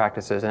security best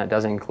practices, and it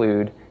does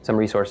include some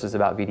resources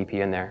about VDP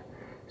in there.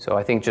 So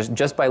I think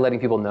just by letting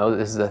people know that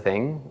this is a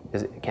thing,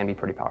 it can be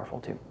pretty powerful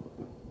too.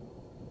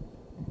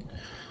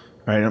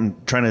 All right,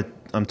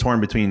 I'm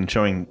torn between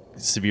showing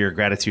severe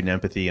gratitude and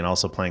empathy and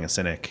also playing a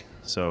cynic.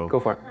 So go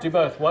for it. Do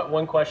both.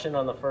 One question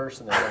on the first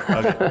and then one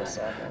question on the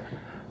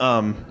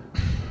second.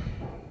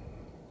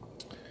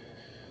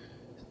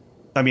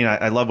 I mean,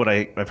 I love what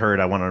I've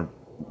heard. I want to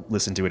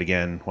listen to it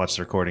again, watch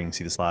the recording,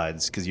 see the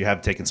slides, because you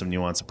have taken some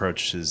nuanced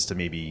approaches to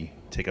maybe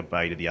take a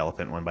bite of the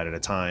elephant one bite at a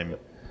time.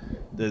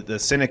 The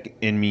cynic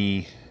in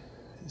me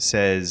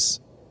says,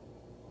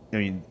 I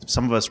mean,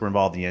 some of us were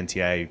involved in the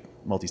NTI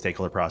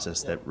multi-stakeholder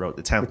process that wrote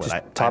the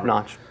template. Top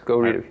notch. Go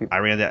read it. I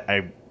ran that.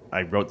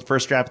 I wrote the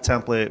first draft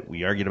template.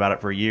 We argued about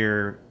it for a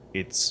year.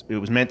 It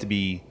was meant to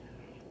be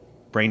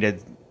brain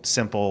dead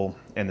simple,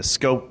 and the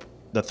scope,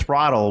 the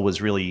throttle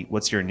was really,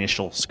 what's your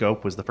initial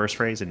scope was the first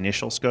phrase,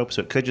 initial scope.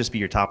 So it could just be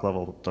your top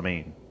level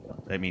domain.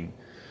 I mean,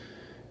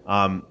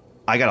 I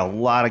got a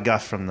lot of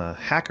guff from the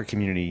hacker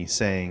community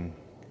saying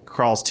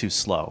crawl's too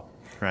slow,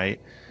 right?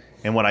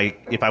 And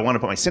if I want to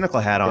put my cynical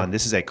hat on,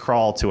 this is a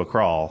crawl to a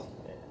crawl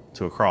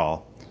to a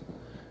crawl.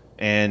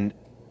 And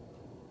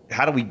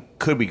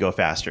could we go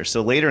faster?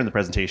 So later in the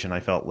presentation, I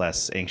felt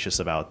less anxious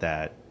about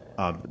that.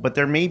 But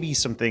there may be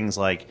some things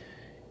like,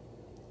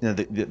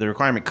 the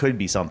requirement could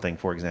be something,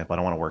 for example, I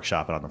don't want to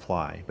workshop it on the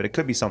fly, but it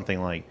could be something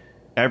like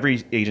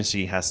every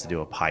agency has to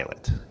do a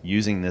pilot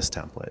using this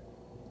template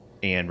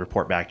and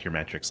report back to your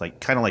metrics. Like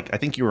kind of like, I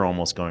think you were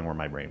almost going where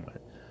my brain went.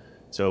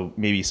 So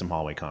maybe some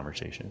hallway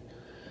conversation.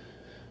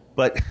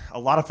 But a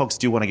lot of folks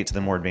do want to get to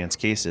the more advanced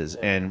cases,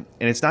 and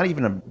it's not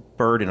even a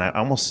burden. I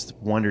almost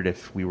wondered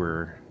if we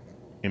were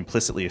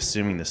implicitly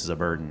assuming this is a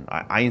burden.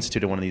 I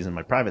instituted one of these in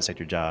my private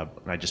sector job,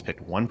 and I just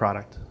picked one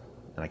product,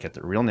 and I kept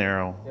it real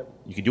narrow. Yep.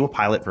 You could do a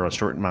pilot for a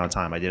short amount of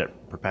time. I did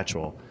it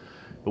perpetual.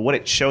 But what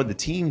it showed the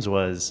teams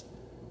was,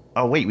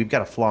 oh, wait, we've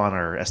got a flaw in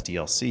our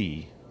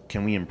SDLC.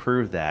 Can we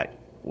improve that?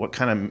 What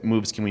kind of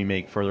moves can we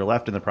make further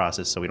left in the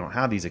process so we don't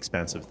have these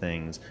expensive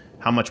things?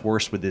 How much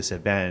worse would this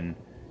have been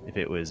if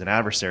it was an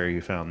adversary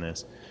who found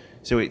this?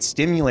 So it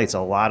stimulates a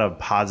lot of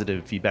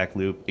positive feedback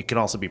loop. It can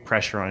also be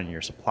pressure on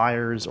your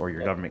suppliers or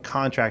your government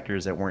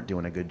contractors that weren't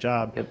doing a good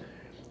job. Yep.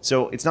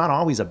 So it's not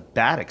always a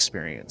bad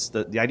experience.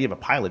 The idea of a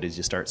pilot is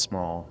you start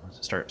small,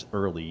 start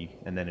early,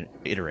 and then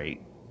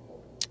iterate.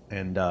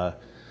 And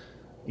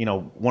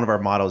one of our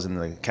mottos in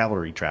the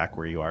cavalry track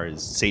where you are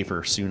is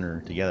safer,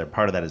 sooner, together.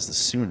 Part of that is the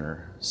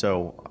sooner.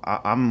 So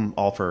I'm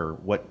all for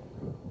what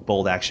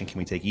bold action can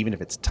we take, even if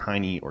it's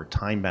tiny or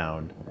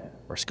time-bound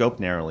or scoped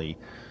narrowly.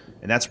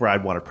 And that's where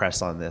I'd want to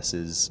press on this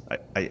is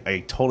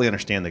I totally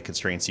understand the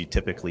constraints you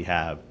typically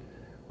have.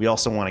 We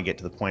also want to get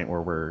to the point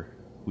where we're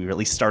at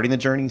least starting the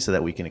journey so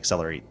that we can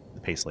accelerate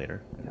the pace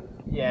later.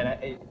 Yeah,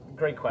 and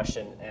great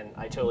question, and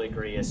I totally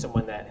agree. As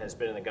someone that has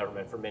been in the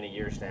government for many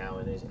years now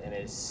and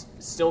is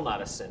still not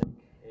a cynic,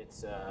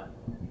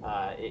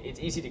 it's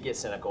easy to get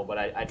cynical, but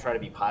I try to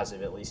be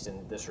positive, at least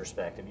in this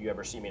respect. If you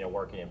ever see me in a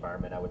working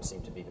environment, I would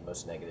seem to be the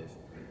most negative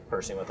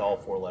person with all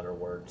four-letter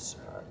words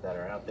that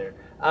are out there.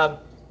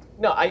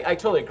 No, I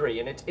totally agree,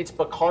 and it's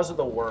because of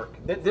the work.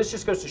 This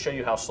just goes to show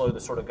you how slow the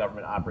sort of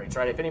government operates,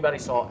 right? If anybody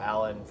saw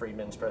Alan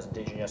Friedman's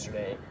presentation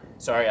yesterday,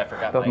 sorry, I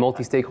forgot. About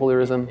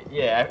multi-stakeholderism?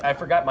 Yeah, I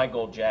forgot my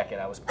gold jacket.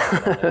 I was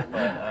planning on it,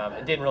 but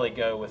it didn't really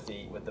go with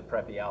the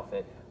preppy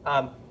outfit.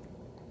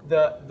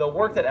 The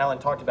work that Alan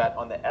talked about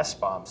on the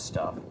SBOM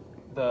stuff,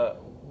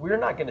 we're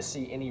not going to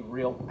see any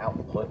real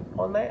output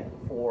on that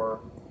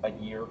for a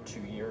year,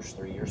 2 years,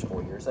 3 years,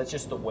 4 years. That's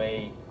just the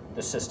way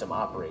the system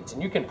operates.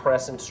 And you can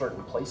press in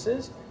certain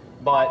places,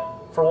 but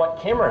for what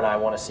Cameron and I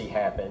want to see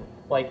happen,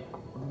 like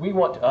we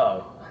want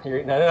to,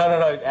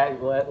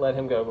 no, let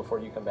him go before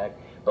you come back.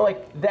 But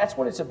like that's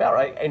what it's about,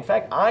 right? In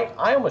fact,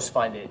 I almost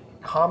find it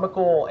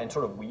comical and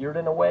sort of weird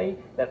in a way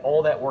that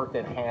all that work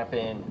that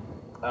happened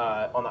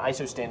on the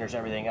ISO standards and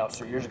everything else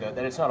 3 years ago,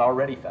 that it's not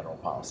already federal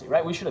policy,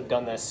 right? We should have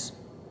done this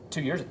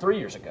 2 years, 3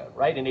 years ago,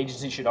 right? An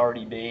agency should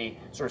already be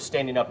sort of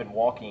standing up and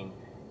walking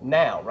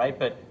now, right?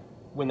 But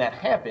when that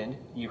happened,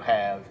 you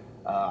have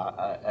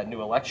a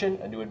new election,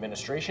 a new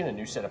administration, a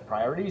new set of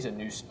priorities,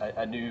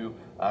 a new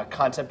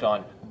concept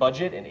on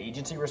budget and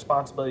agency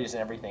responsibilities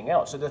and everything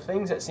else. So the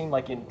things that seem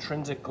like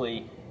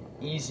intrinsically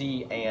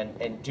easy and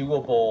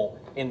doable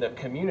in the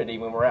community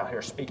when we're out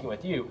here speaking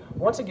with you.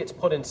 Once it gets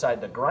put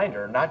inside the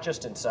grinder, not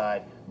just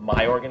inside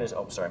my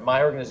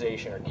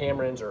organization or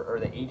Cameron's or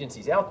the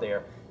agencies out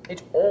there,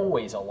 it's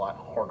always a lot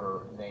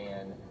harder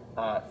than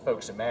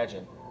folks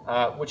imagine,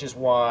 which is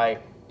why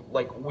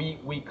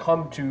we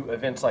come to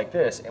events like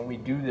this and we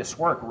do this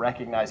work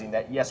recognizing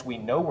that, yes, we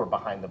know we're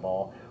behind the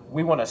ball.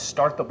 We want to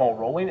start the ball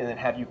rolling and then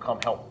have you come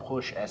help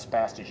push as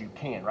fast as you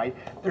can, right?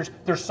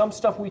 There's some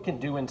stuff we can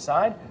do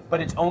inside, but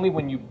it's only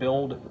when you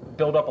build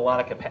up a lot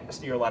of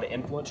capacity or a lot of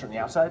influence from the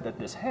outside that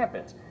this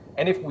happens.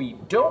 And if we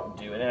don't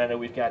do it, and I know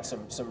we've got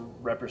some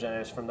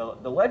representatives from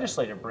the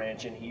legislative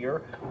branch in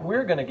here,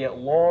 we're going to get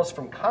laws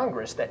from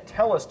Congress that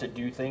tell us to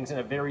do things in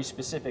a very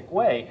specific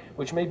way,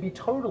 which may be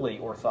totally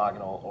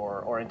orthogonal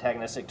or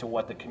antagonistic to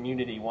what the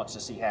community wants to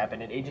see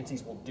happen, and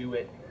agencies will do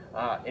it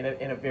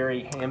in a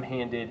very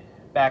ham-handed,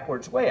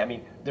 backwards way. I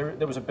mean,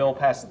 there was a bill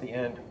passed at the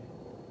end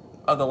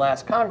of the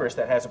last Congress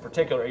that has a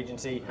particular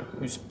agency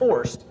who's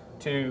forced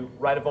to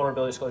write a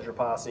vulnerability disclosure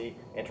policy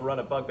and to run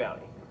a bug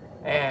bounty.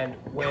 And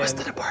when it was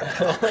the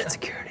Department of Homeland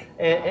Security.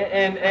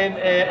 And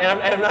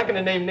I'm not going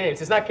to name names.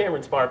 It's not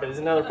Cameron's part, but it's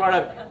another part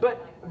of it.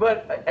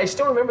 But I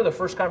still remember the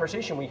first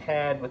conversation we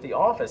had with the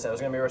office that was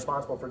going to be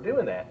responsible for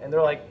doing that. And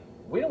they're like,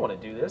 we don't want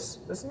to do this.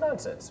 This is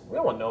nonsense. We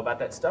don't want to know about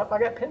that stuff. I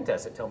got pen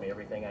tests that tell me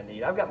everything I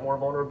need. I've got more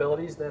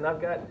vulnerabilities than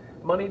I've got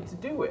money to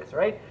do with,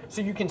 right?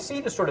 So you can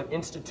see the sort of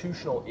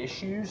institutional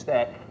issues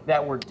that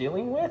we're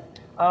dealing with.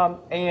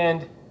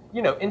 And,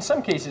 you know, in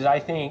some cases, I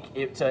think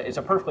it's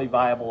a perfectly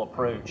viable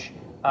approach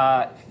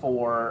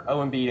for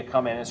OMB to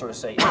come in and sort of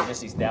say,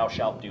 agencies, thou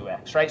shalt do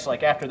X, right? So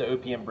like after the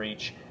OPM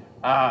breach,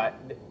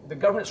 the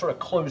government sort of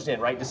closed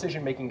in, right?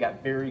 Decision making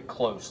got very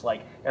close.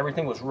 Like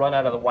everything was run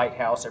out of the White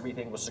House.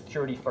 Everything was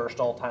security first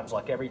all times,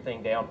 like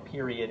everything down,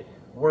 period.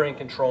 We're in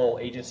control.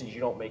 Agencies,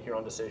 you don't make your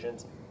own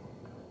decisions.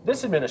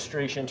 This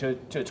administration, to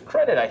its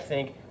credit, I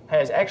think,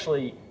 has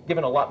actually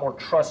given a lot more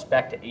trust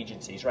back to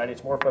agencies, right?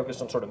 It's more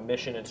focused on sort of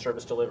mission and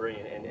service delivery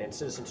and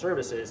citizen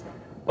services,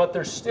 but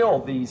there's still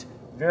these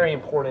very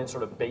important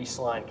sort of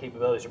baseline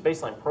capabilities or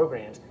baseline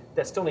programs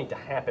that still need to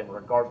happen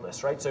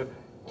regardless, right? So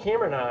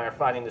Cameron and I are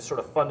finding this sort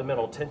of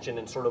fundamental tension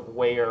in sort of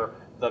where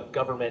the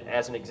government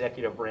as an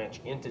executive branch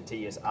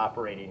entity is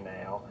operating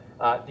now.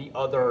 The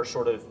other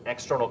sort of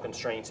external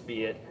constraints,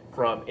 be it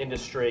from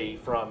industry,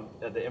 from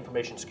the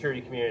information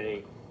security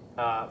community,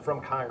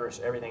 from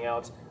Congress, everything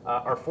else,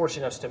 are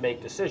forcing us to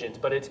make decisions.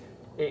 But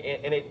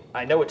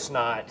I know it's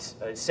not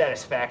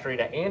satisfactory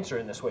to answer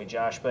in this way,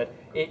 Josh, but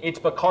it's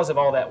because of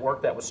all that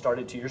work that was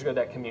started 2 years ago,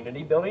 that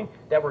community building,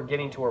 that we're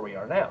getting to where we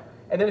are now.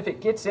 And then if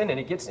it gets in and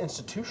it gets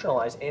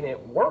institutionalized and it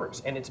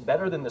works and it's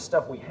better than the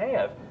stuff we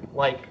have,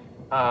 like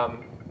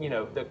you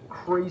know, the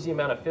crazy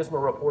amount of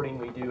FSMA reporting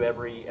we do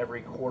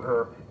every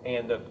quarter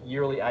and the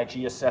yearly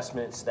IG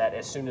assessments that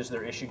as soon as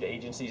they're issued to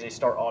agencies, they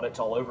start audits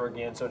all over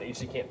again, so an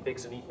agency can't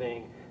fix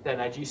anything that an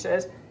IG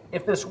says.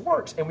 If this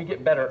works and we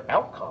get better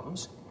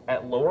outcomes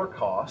at lower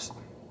cost,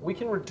 we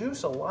can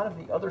reduce a lot of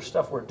the other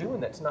stuff we're doing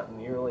that's not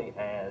nearly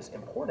as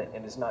important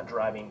and is not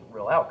driving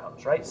real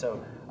outcomes, right?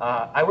 So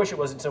I wish it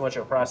wasn't so much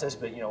of a process,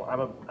 but you know,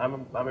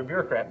 I'm a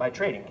bureaucrat by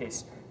trade, in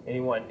case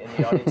anyone in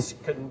the audience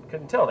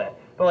couldn't tell that.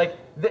 But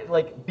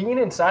like being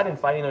inside and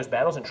fighting those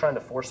battles and trying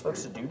to force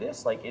folks to do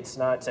this, like it's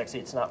not sexy,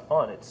 it's not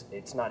fun,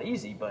 it's not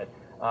easy, but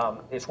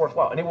it's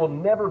worthwhile, and it will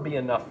never be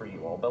enough for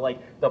you all. But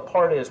like the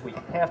part is, we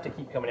have to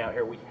keep coming out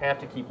here, we have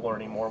to keep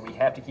learning more, we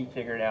have to keep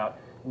figuring out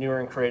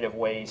newer and creative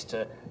ways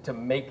to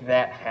make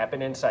that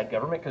happen inside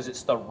government, because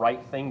it's the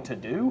right thing to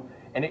do,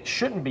 and it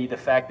shouldn't be the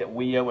fact that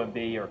we,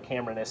 OMB, or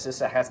Cameron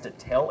Assissa has to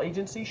tell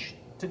agencies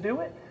to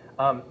do it.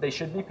 They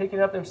should be picking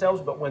it up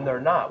themselves, but when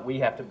they're not, we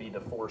have to be the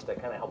force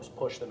that kind of helps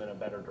push them in a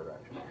better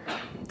direction.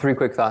 3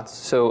 quick thoughts.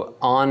 So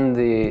on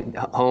the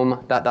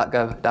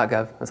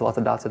home.gov, that's lots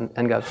of dots and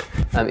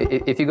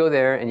gov. If you go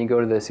there and you go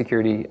to the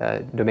security,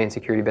 domain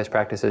security best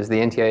practices, the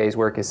NTIA's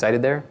work is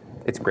cited there.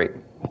 It's great.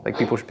 Like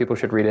people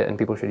should read it and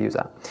people should use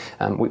that.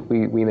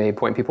 We may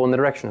point people in the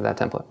direction of that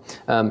template.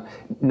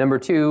 Number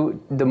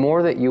 2, the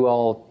more that you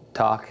all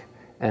talk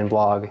and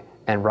blog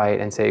and write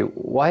and say,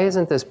 why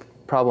isn't this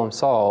problem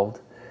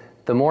solved,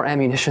 the more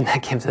ammunition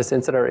that gives us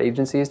inside our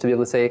agencies to be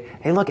able to say,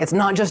 hey, look, it's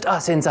not just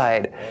us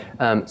inside.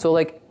 So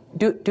like,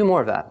 do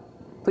more of that,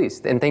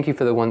 please. And thank you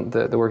for the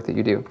work that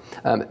you do.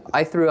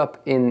 I threw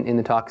up in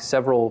the talk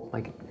several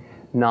like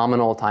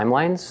nominal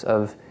timelines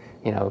of,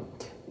 you know,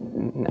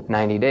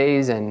 90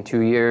 days and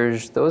 2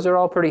 years. Those are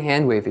all pretty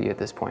hand wavy at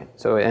this point.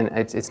 So, and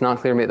it's not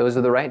clear to me those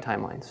are the right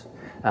timelines.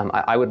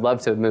 I would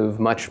love to move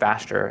much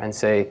faster and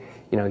say,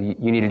 you know,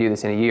 you need to do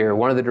this in a year.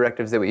 One of the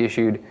directives that we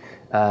issued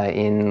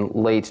in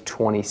late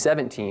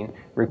 2017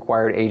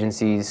 required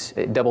agencies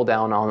double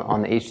down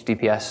on the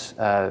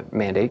HTTPS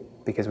mandate,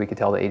 because we could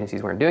tell the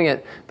agencies weren't doing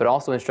it, but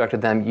also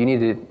instructed them, you need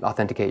to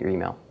authenticate your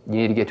email. You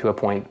need to get to a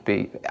point,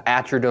 be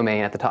at your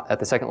domain, at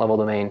the second level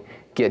domain,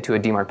 get to a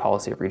DMARC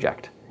policy of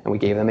reject. And we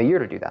gave them a year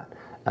to do that.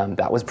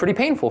 That was pretty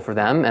painful for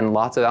them, and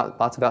lots of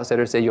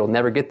outsiders say you'll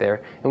never get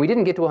there. And we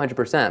didn't get to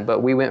 100%,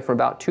 but we went from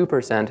about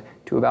 2%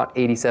 to about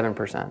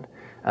 87%.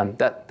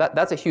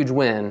 That's a huge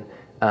win.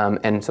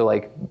 And so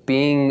like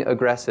being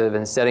aggressive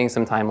and setting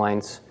some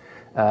timelines.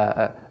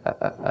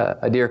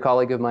 A dear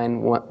colleague of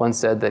mine once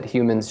said that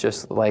humans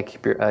just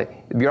like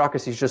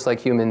bureaucracies just like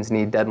humans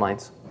need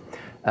deadlines.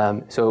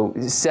 So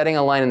setting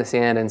a line in the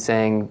sand and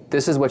saying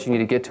this is what you need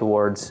to get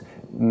towards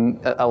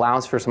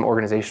allows for some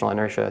organizational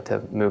inertia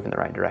to move in the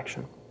right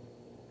direction.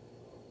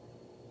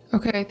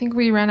 Okay, I think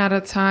we ran out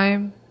of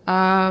time.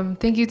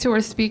 Thank you to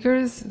our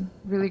speakers.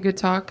 Really good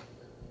talk.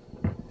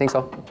 Thanks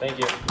all. Thank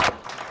you.